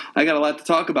 I got a lot to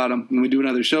talk about him when we do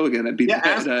another show again.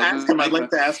 Ask him. I'd like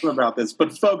to ask him about this.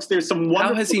 But folks, there's some wonderful...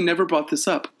 How has he never brought this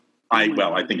up? I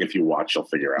think if you watch, you'll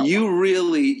figure out. You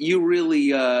really,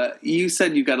 you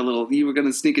said you were going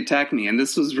to sneak attack me, and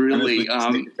this was really,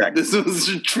 this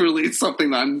was truly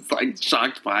something that I'm like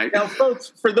shocked by. Now,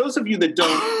 folks, for those of you that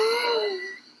don't,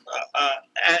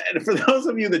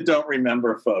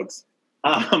 remember, folks,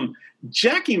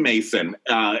 Jackie Mason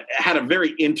had a very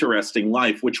interesting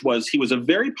life, which was he was a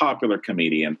very popular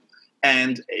comedian,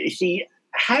 and he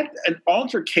had an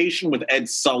altercation with Ed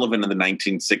Sullivan in the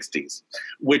 1960s,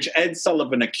 which Ed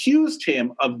Sullivan accused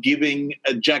him of giving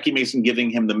Jackie Mason giving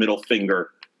him the middle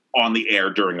finger on the air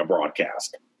during a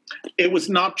broadcast. It was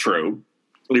not true.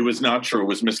 It was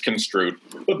misconstrued.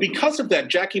 But because of that,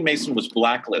 Jackie Mason was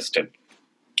blacklisted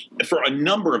for a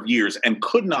number of years and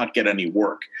could not get any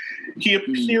work. He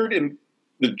appeared in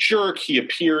The Jerk, he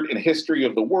appeared in History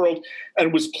of the World,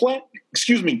 and was playing,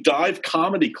 dive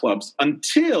comedy clubs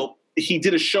until he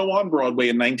did a show on Broadway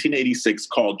in 1986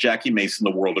 called Jackie Mason,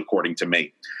 The World According to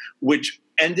Me, which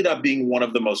ended up being one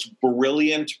of the most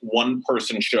brilliant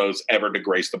one-person shows ever to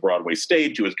grace the Broadway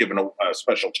stage. He was given a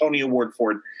special Tony Award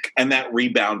for it, and that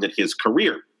rebounded his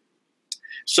career.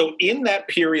 So in that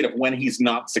period of when he's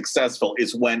not successful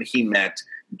is when he met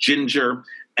Ginger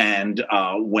and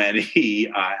when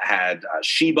he had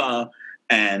Sheba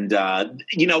and,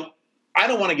 I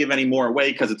don't want to give any more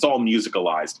away because it's all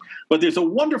musicalized. But there's a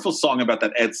wonderful song about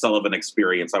that Ed Sullivan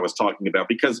experience I was talking about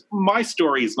because my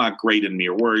story is not great in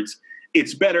mere words.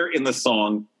 It's better in the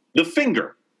song The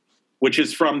Finger, which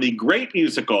is from the great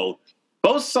musical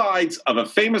Both Sides of a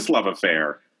Famous Love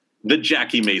Affair, the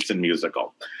Jackie Mason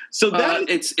musical. So that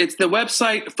it's the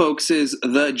website, folks, is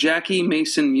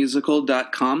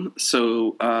thejackiemason.musical.com.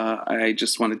 So I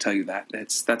just want to tell you that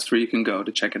that's where you can go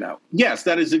to check it out. Yes,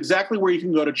 that is exactly where you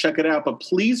can go to check it out. But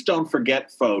please don't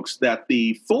forget, folks, that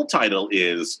the full title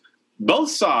is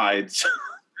Both Sides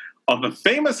of a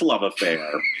Famous Love Affair,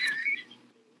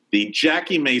 the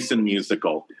Jackie Mason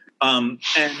musical. And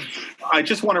I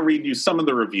just want to read you some of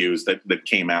the reviews that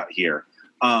came out here.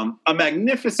 A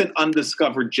magnificent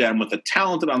undiscovered gem with a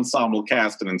talented ensemble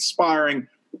cast and inspiring,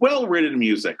 well-written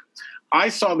music. I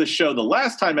saw the show the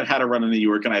last time it had a run in New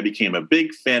York, and I became a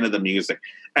big fan of the music.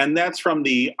 And that's from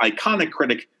the iconic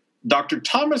critic, Dr.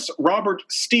 Thomas Robert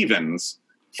Stevens,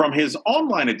 from his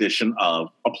online edition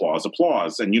of Applause,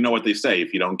 Applause. And you know what they say,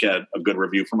 if you don't get a good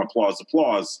review from Applause,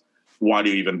 Applause, why do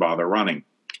you even bother running?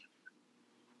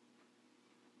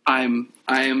 I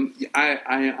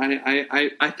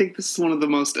think this is one of the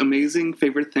most amazing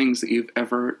favorite things that you've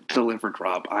ever delivered,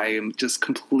 Rob. I am just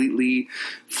completely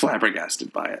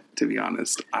flabbergasted by it, to be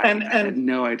honest. I had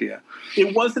no idea.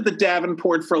 It was at the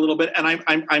Davenport for a little bit, and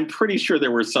I'm pretty sure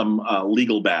there were some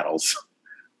legal battles.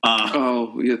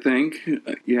 You think?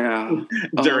 Yeah.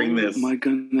 During this. My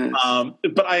goodness.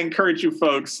 But I encourage you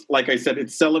folks, like I said,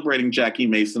 it's celebrating Jackie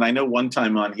Mason. I know one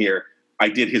time on here, I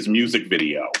did his music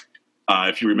video.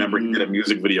 If you remember, he did a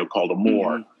music video called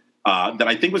Amor that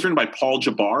I think was written by Paul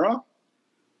Jabara.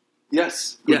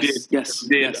 Yes. Oh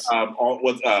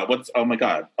my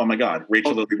God,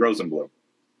 Rachel Lily Rosenblum.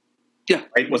 Yeah,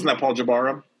 right. Wasn't that Paul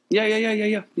Jabara?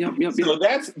 Yeah. So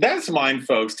that's mine,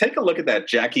 folks. Take a look at that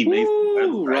Jackie Mason.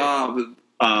 Ooh, Rob.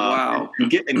 Wow. And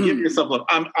give yourself love.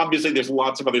 Obviously, there's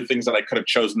lots of other things that I could have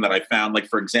chosen that I found. Like,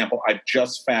 for example, I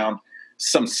just found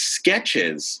some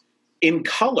sketches in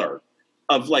color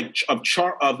of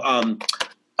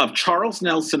Charles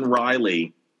Nelson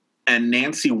Riley and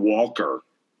Nancy Walker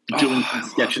doing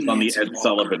sketches on the Ed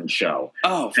Sullivan Show.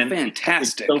 Oh, and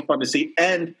fantastic. It's so fun to see.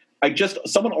 And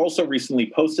someone also recently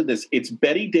posted this. It's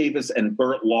Betty Davis and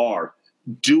Burt Lahr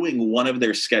doing one of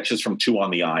their sketches from Two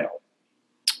on the Aisle.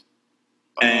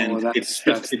 And it's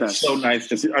so nice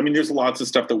to see. I mean, there's lots of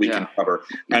stuff that we can cover.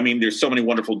 I mean, there's so many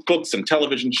wonderful books and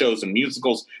television shows and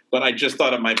musicals, but I just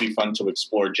thought it might be fun to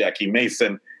explore Jackie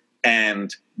Mason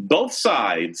and both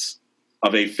sides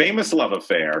of a famous love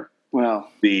affair. Well,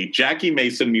 the Jackie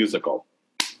Mason musical.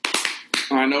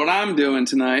 I know what I'm doing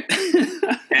tonight.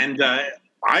 And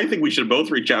I think we should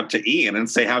both reach out to Ian and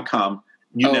say, how come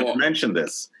you never mentioned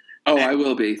this? I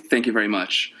will be. Thank you very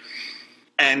much.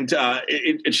 And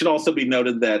it should also be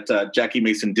noted that Jackie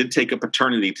Mason did take a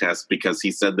paternity test because he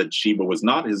said that Sheba was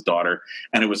not his daughter,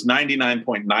 and it was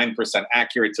 99.9%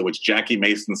 accurate, to which Jackie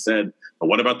Mason said, well,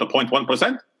 what about the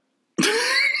 0.1%?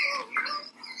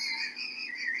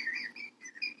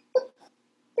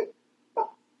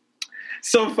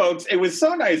 So, folks, it was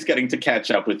so nice getting to catch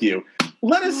up with you.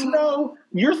 Let us know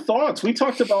your thoughts. We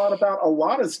talked about a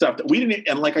lot of stuff that we didn't,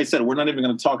 and like I said, we're not even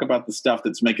going to talk about the stuff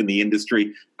that's making the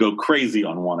industry go crazy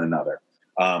on one another.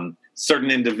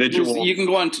 certain individuals. You can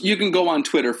go on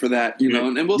Twitter for that,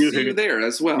 and we'll see you there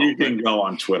as well. You can go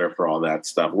on Twitter for all that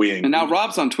stuff. And now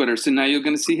Rob's on Twitter, so now you're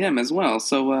going to see him as well.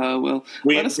 So,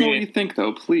 let us know what you think,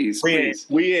 though, please.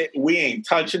 We ain't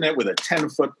touching it with a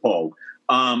 10-foot pole.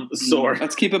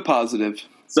 Let's keep it positive.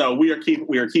 So we are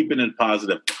keeping it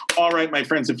positive. All right, my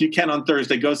friends, if you can on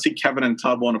Thursday, go see Kevin and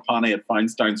Tub Onapane at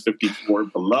Feinstein's 54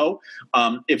 below.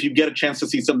 If you get a chance to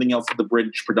see something else that the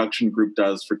Bridge Production Group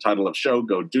does for Title of Show,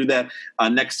 go do that.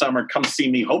 Next summer, come see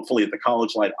me, hopefully, at the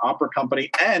College Light Opera Company.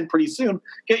 And pretty soon,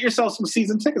 get yourself some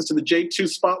season tickets to the J2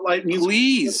 Spotlight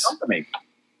Music Company.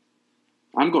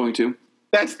 I'm going to.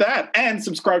 That's that. And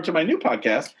subscribe to my new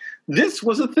podcast, This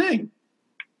Was a Thing.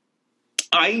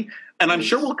 I'm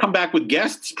sure we'll come back with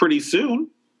guests pretty soon.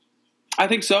 I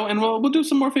think so, and we'll do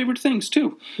some more favorite things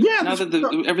too. Yeah, now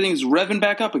that everything's revving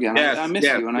back up again. Yes, I miss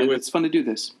you, and it's fun to do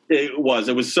this. It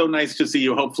was so nice to see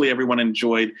you. Hopefully, everyone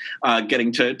enjoyed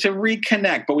getting to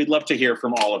reconnect. But we'd love to hear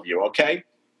from all of you. Okay,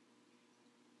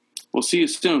 we'll see you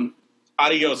soon.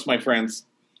 Adios, my friends.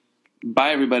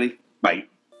 Bye, everybody. Bye.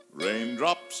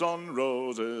 Raindrops on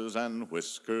roses and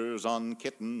whiskers on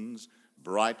kittens.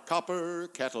 Bright copper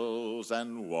kettles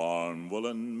and warm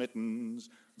woolen mittens,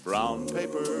 brown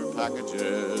paper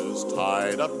packages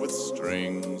tied up with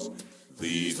strings.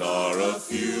 These are a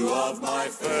few of my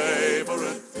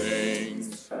favorite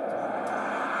things.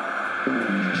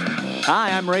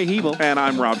 Hi, I'm Ray Hebel. And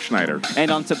I'm Rob Schneider.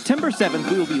 And on September 7th,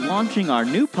 we will be launching our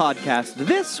new podcast,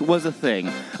 This Was a Thing,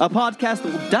 a podcast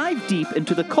that will dive deep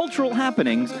into the cultural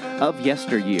happenings of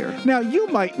yesteryear. Now, you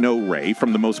might know Ray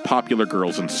from The Most Popular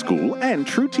Girls in School and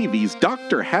True TV's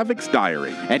Dr. Havoc's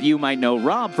Diary. And you might know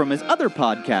Rob from his other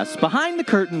podcasts, Behind the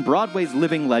Curtain, Broadway's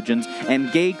Living Legends,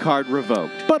 and Gay Card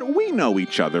Revoked. But we know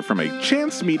each other from a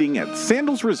chance meeting at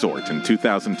Sandals Resort in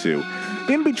 2002.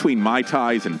 In between Mai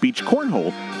Tais and beach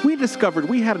cornhole, we discovered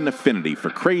we had an affinity for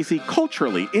crazy,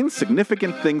 culturally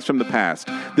insignificant things from the past.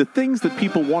 The things that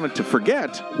people wanted to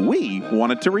forget, we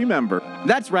wanted to remember.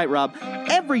 That's right, Rob.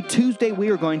 Every Tuesday we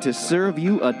are going to serve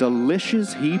you a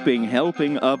delicious heaping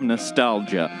helping of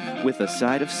nostalgia with a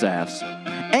side of sass.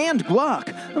 And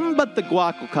guac, but the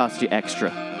guac will cost you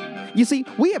extra. You see,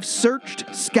 we have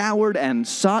searched, scoured, and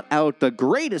sought out the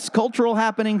greatest cultural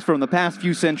happenings from the past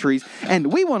few centuries,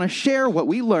 and we want to share what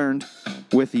we learned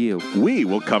with you. We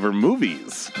will cover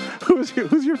movies. Who's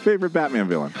your favorite Batman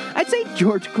villain? I'd say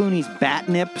George Clooney's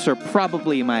Batnips are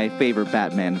probably my favorite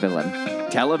Batman villain.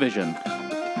 Television.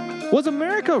 Was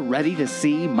America ready to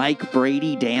see Mike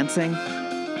Brady dancing?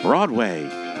 Broadway.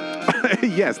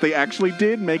 Yes, they actually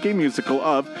did make a musical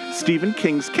of Stephen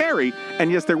King's Carrie,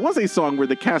 and yes, there was a song where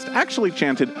the cast actually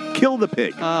chanted, "Kill the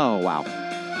pig." Oh, wow.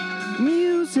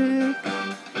 Music.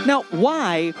 Now,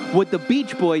 why would the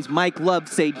Beach Boys' Mike Love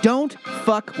say, "Don't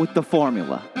fuck with the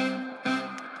formula"?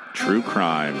 True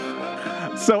crime.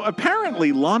 So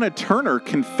apparently Lana Turner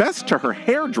confessed to her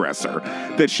hairdresser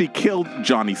that she killed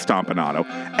Johnny Stompanato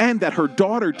and that her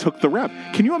daughter took the rep.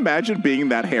 Can you imagine being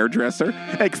that hairdresser?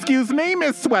 "Excuse me,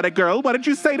 Miss Sweater Girl, what did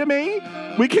you say to me?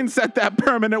 We can set that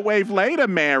permanent wave later,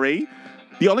 Mary.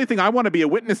 The only thing I want to be a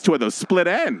witness to are those split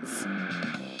ends."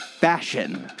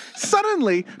 Fashion.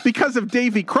 Suddenly, because of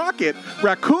Davy Crockett,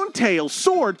 raccoon tail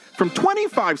soared from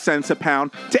 25 cents a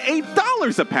pound to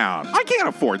 $8 a pound. I can't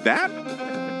afford that.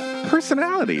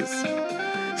 Personalities.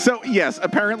 So, yes,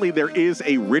 apparently there is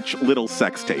a rich little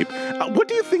sex tape. What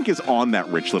do you think is on that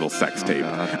rich little sex tape?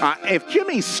 If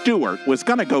Jimmy Stewart was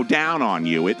going to go down on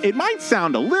you, it might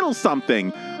sound a little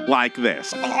something like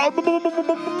this.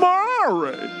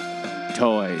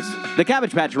 Toys. The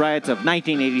Cabbage Patch riots of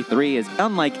 1983 is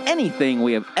unlike anything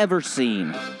we have ever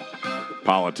seen.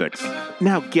 Politics.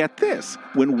 Now get this.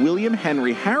 When William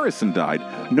Henry Harrison died,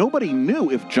 nobody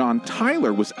knew if John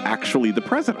Tyler was actually the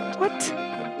president. What?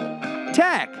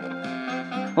 Tech.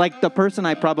 Like the person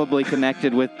I probably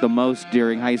connected with the most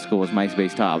during high school was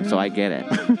MySpace Top, so I get it.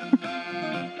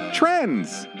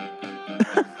 Trends.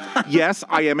 Yes,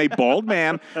 I am a bald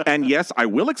man, and yes, I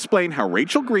will explain how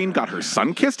Rachel Green got her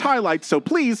sun-kissed highlights, so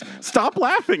please stop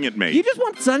laughing at me. You just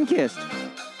want sun-kissed.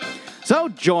 So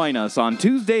join us on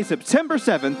Tuesday, September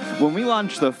 7th, when we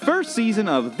launch the first season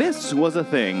of This Was a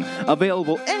Thing,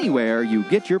 available anywhere you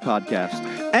get your podcast.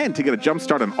 And to get a jump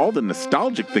start on all the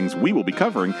nostalgic things we will be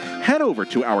covering, head over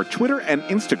to our Twitter and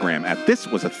Instagram at This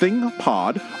Was a Thing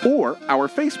Pod, or our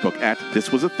Facebook at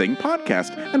This Was a Thing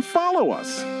Podcast, and follow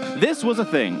us. This Was a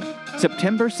Thing,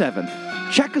 September 7th.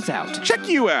 Check us out. Check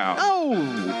you out.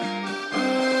 Oh!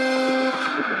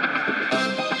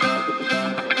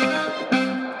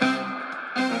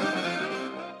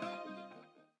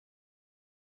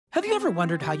 Have you ever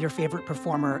wondered how your favorite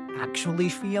performer actually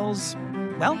feels?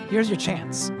 Well, here's your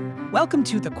chance. Welcome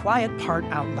to The Quiet Part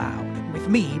Out Loud with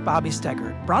me, Bobby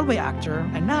Steggert, Broadway actor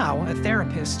and now a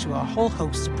therapist to a whole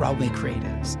host of Broadway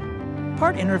creatives.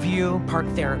 Part interview, part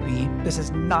therapy, this is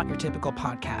not your typical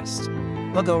podcast.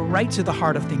 We'll go right to the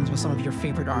heart of things with some of your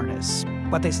favorite artists,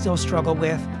 what they still struggle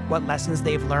with, what lessons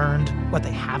they've learned, what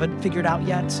they haven't figured out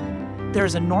yet.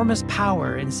 There's enormous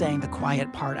power in saying the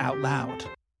quiet part out loud.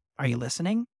 Are you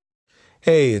listening?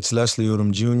 Hey, it's Leslie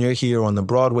Odom Jr. here on the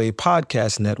Broadway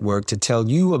Podcast Network to tell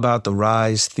you about the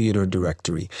Rise Theater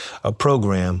Directory, a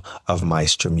program of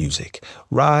Maestro Music.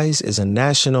 Rise is a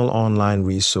national online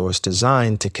resource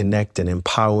designed to connect and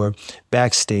empower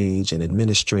backstage and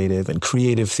administrative and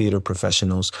creative theater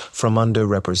professionals from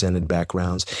underrepresented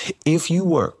backgrounds. If you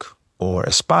work or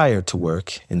aspire to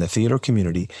work in the theater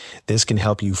community, this can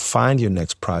help you find your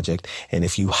next project. And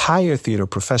if you hire theater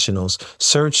professionals,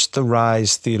 search the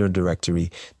Rise Theater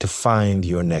Directory to find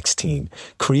your next team.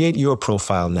 Create your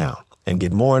profile now and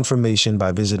get more information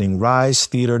by visiting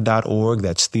risetheater.org.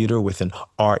 That's theater with an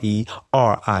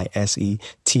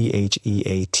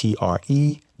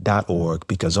RERISETHEATRE.org,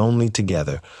 because only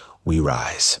together we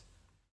rise.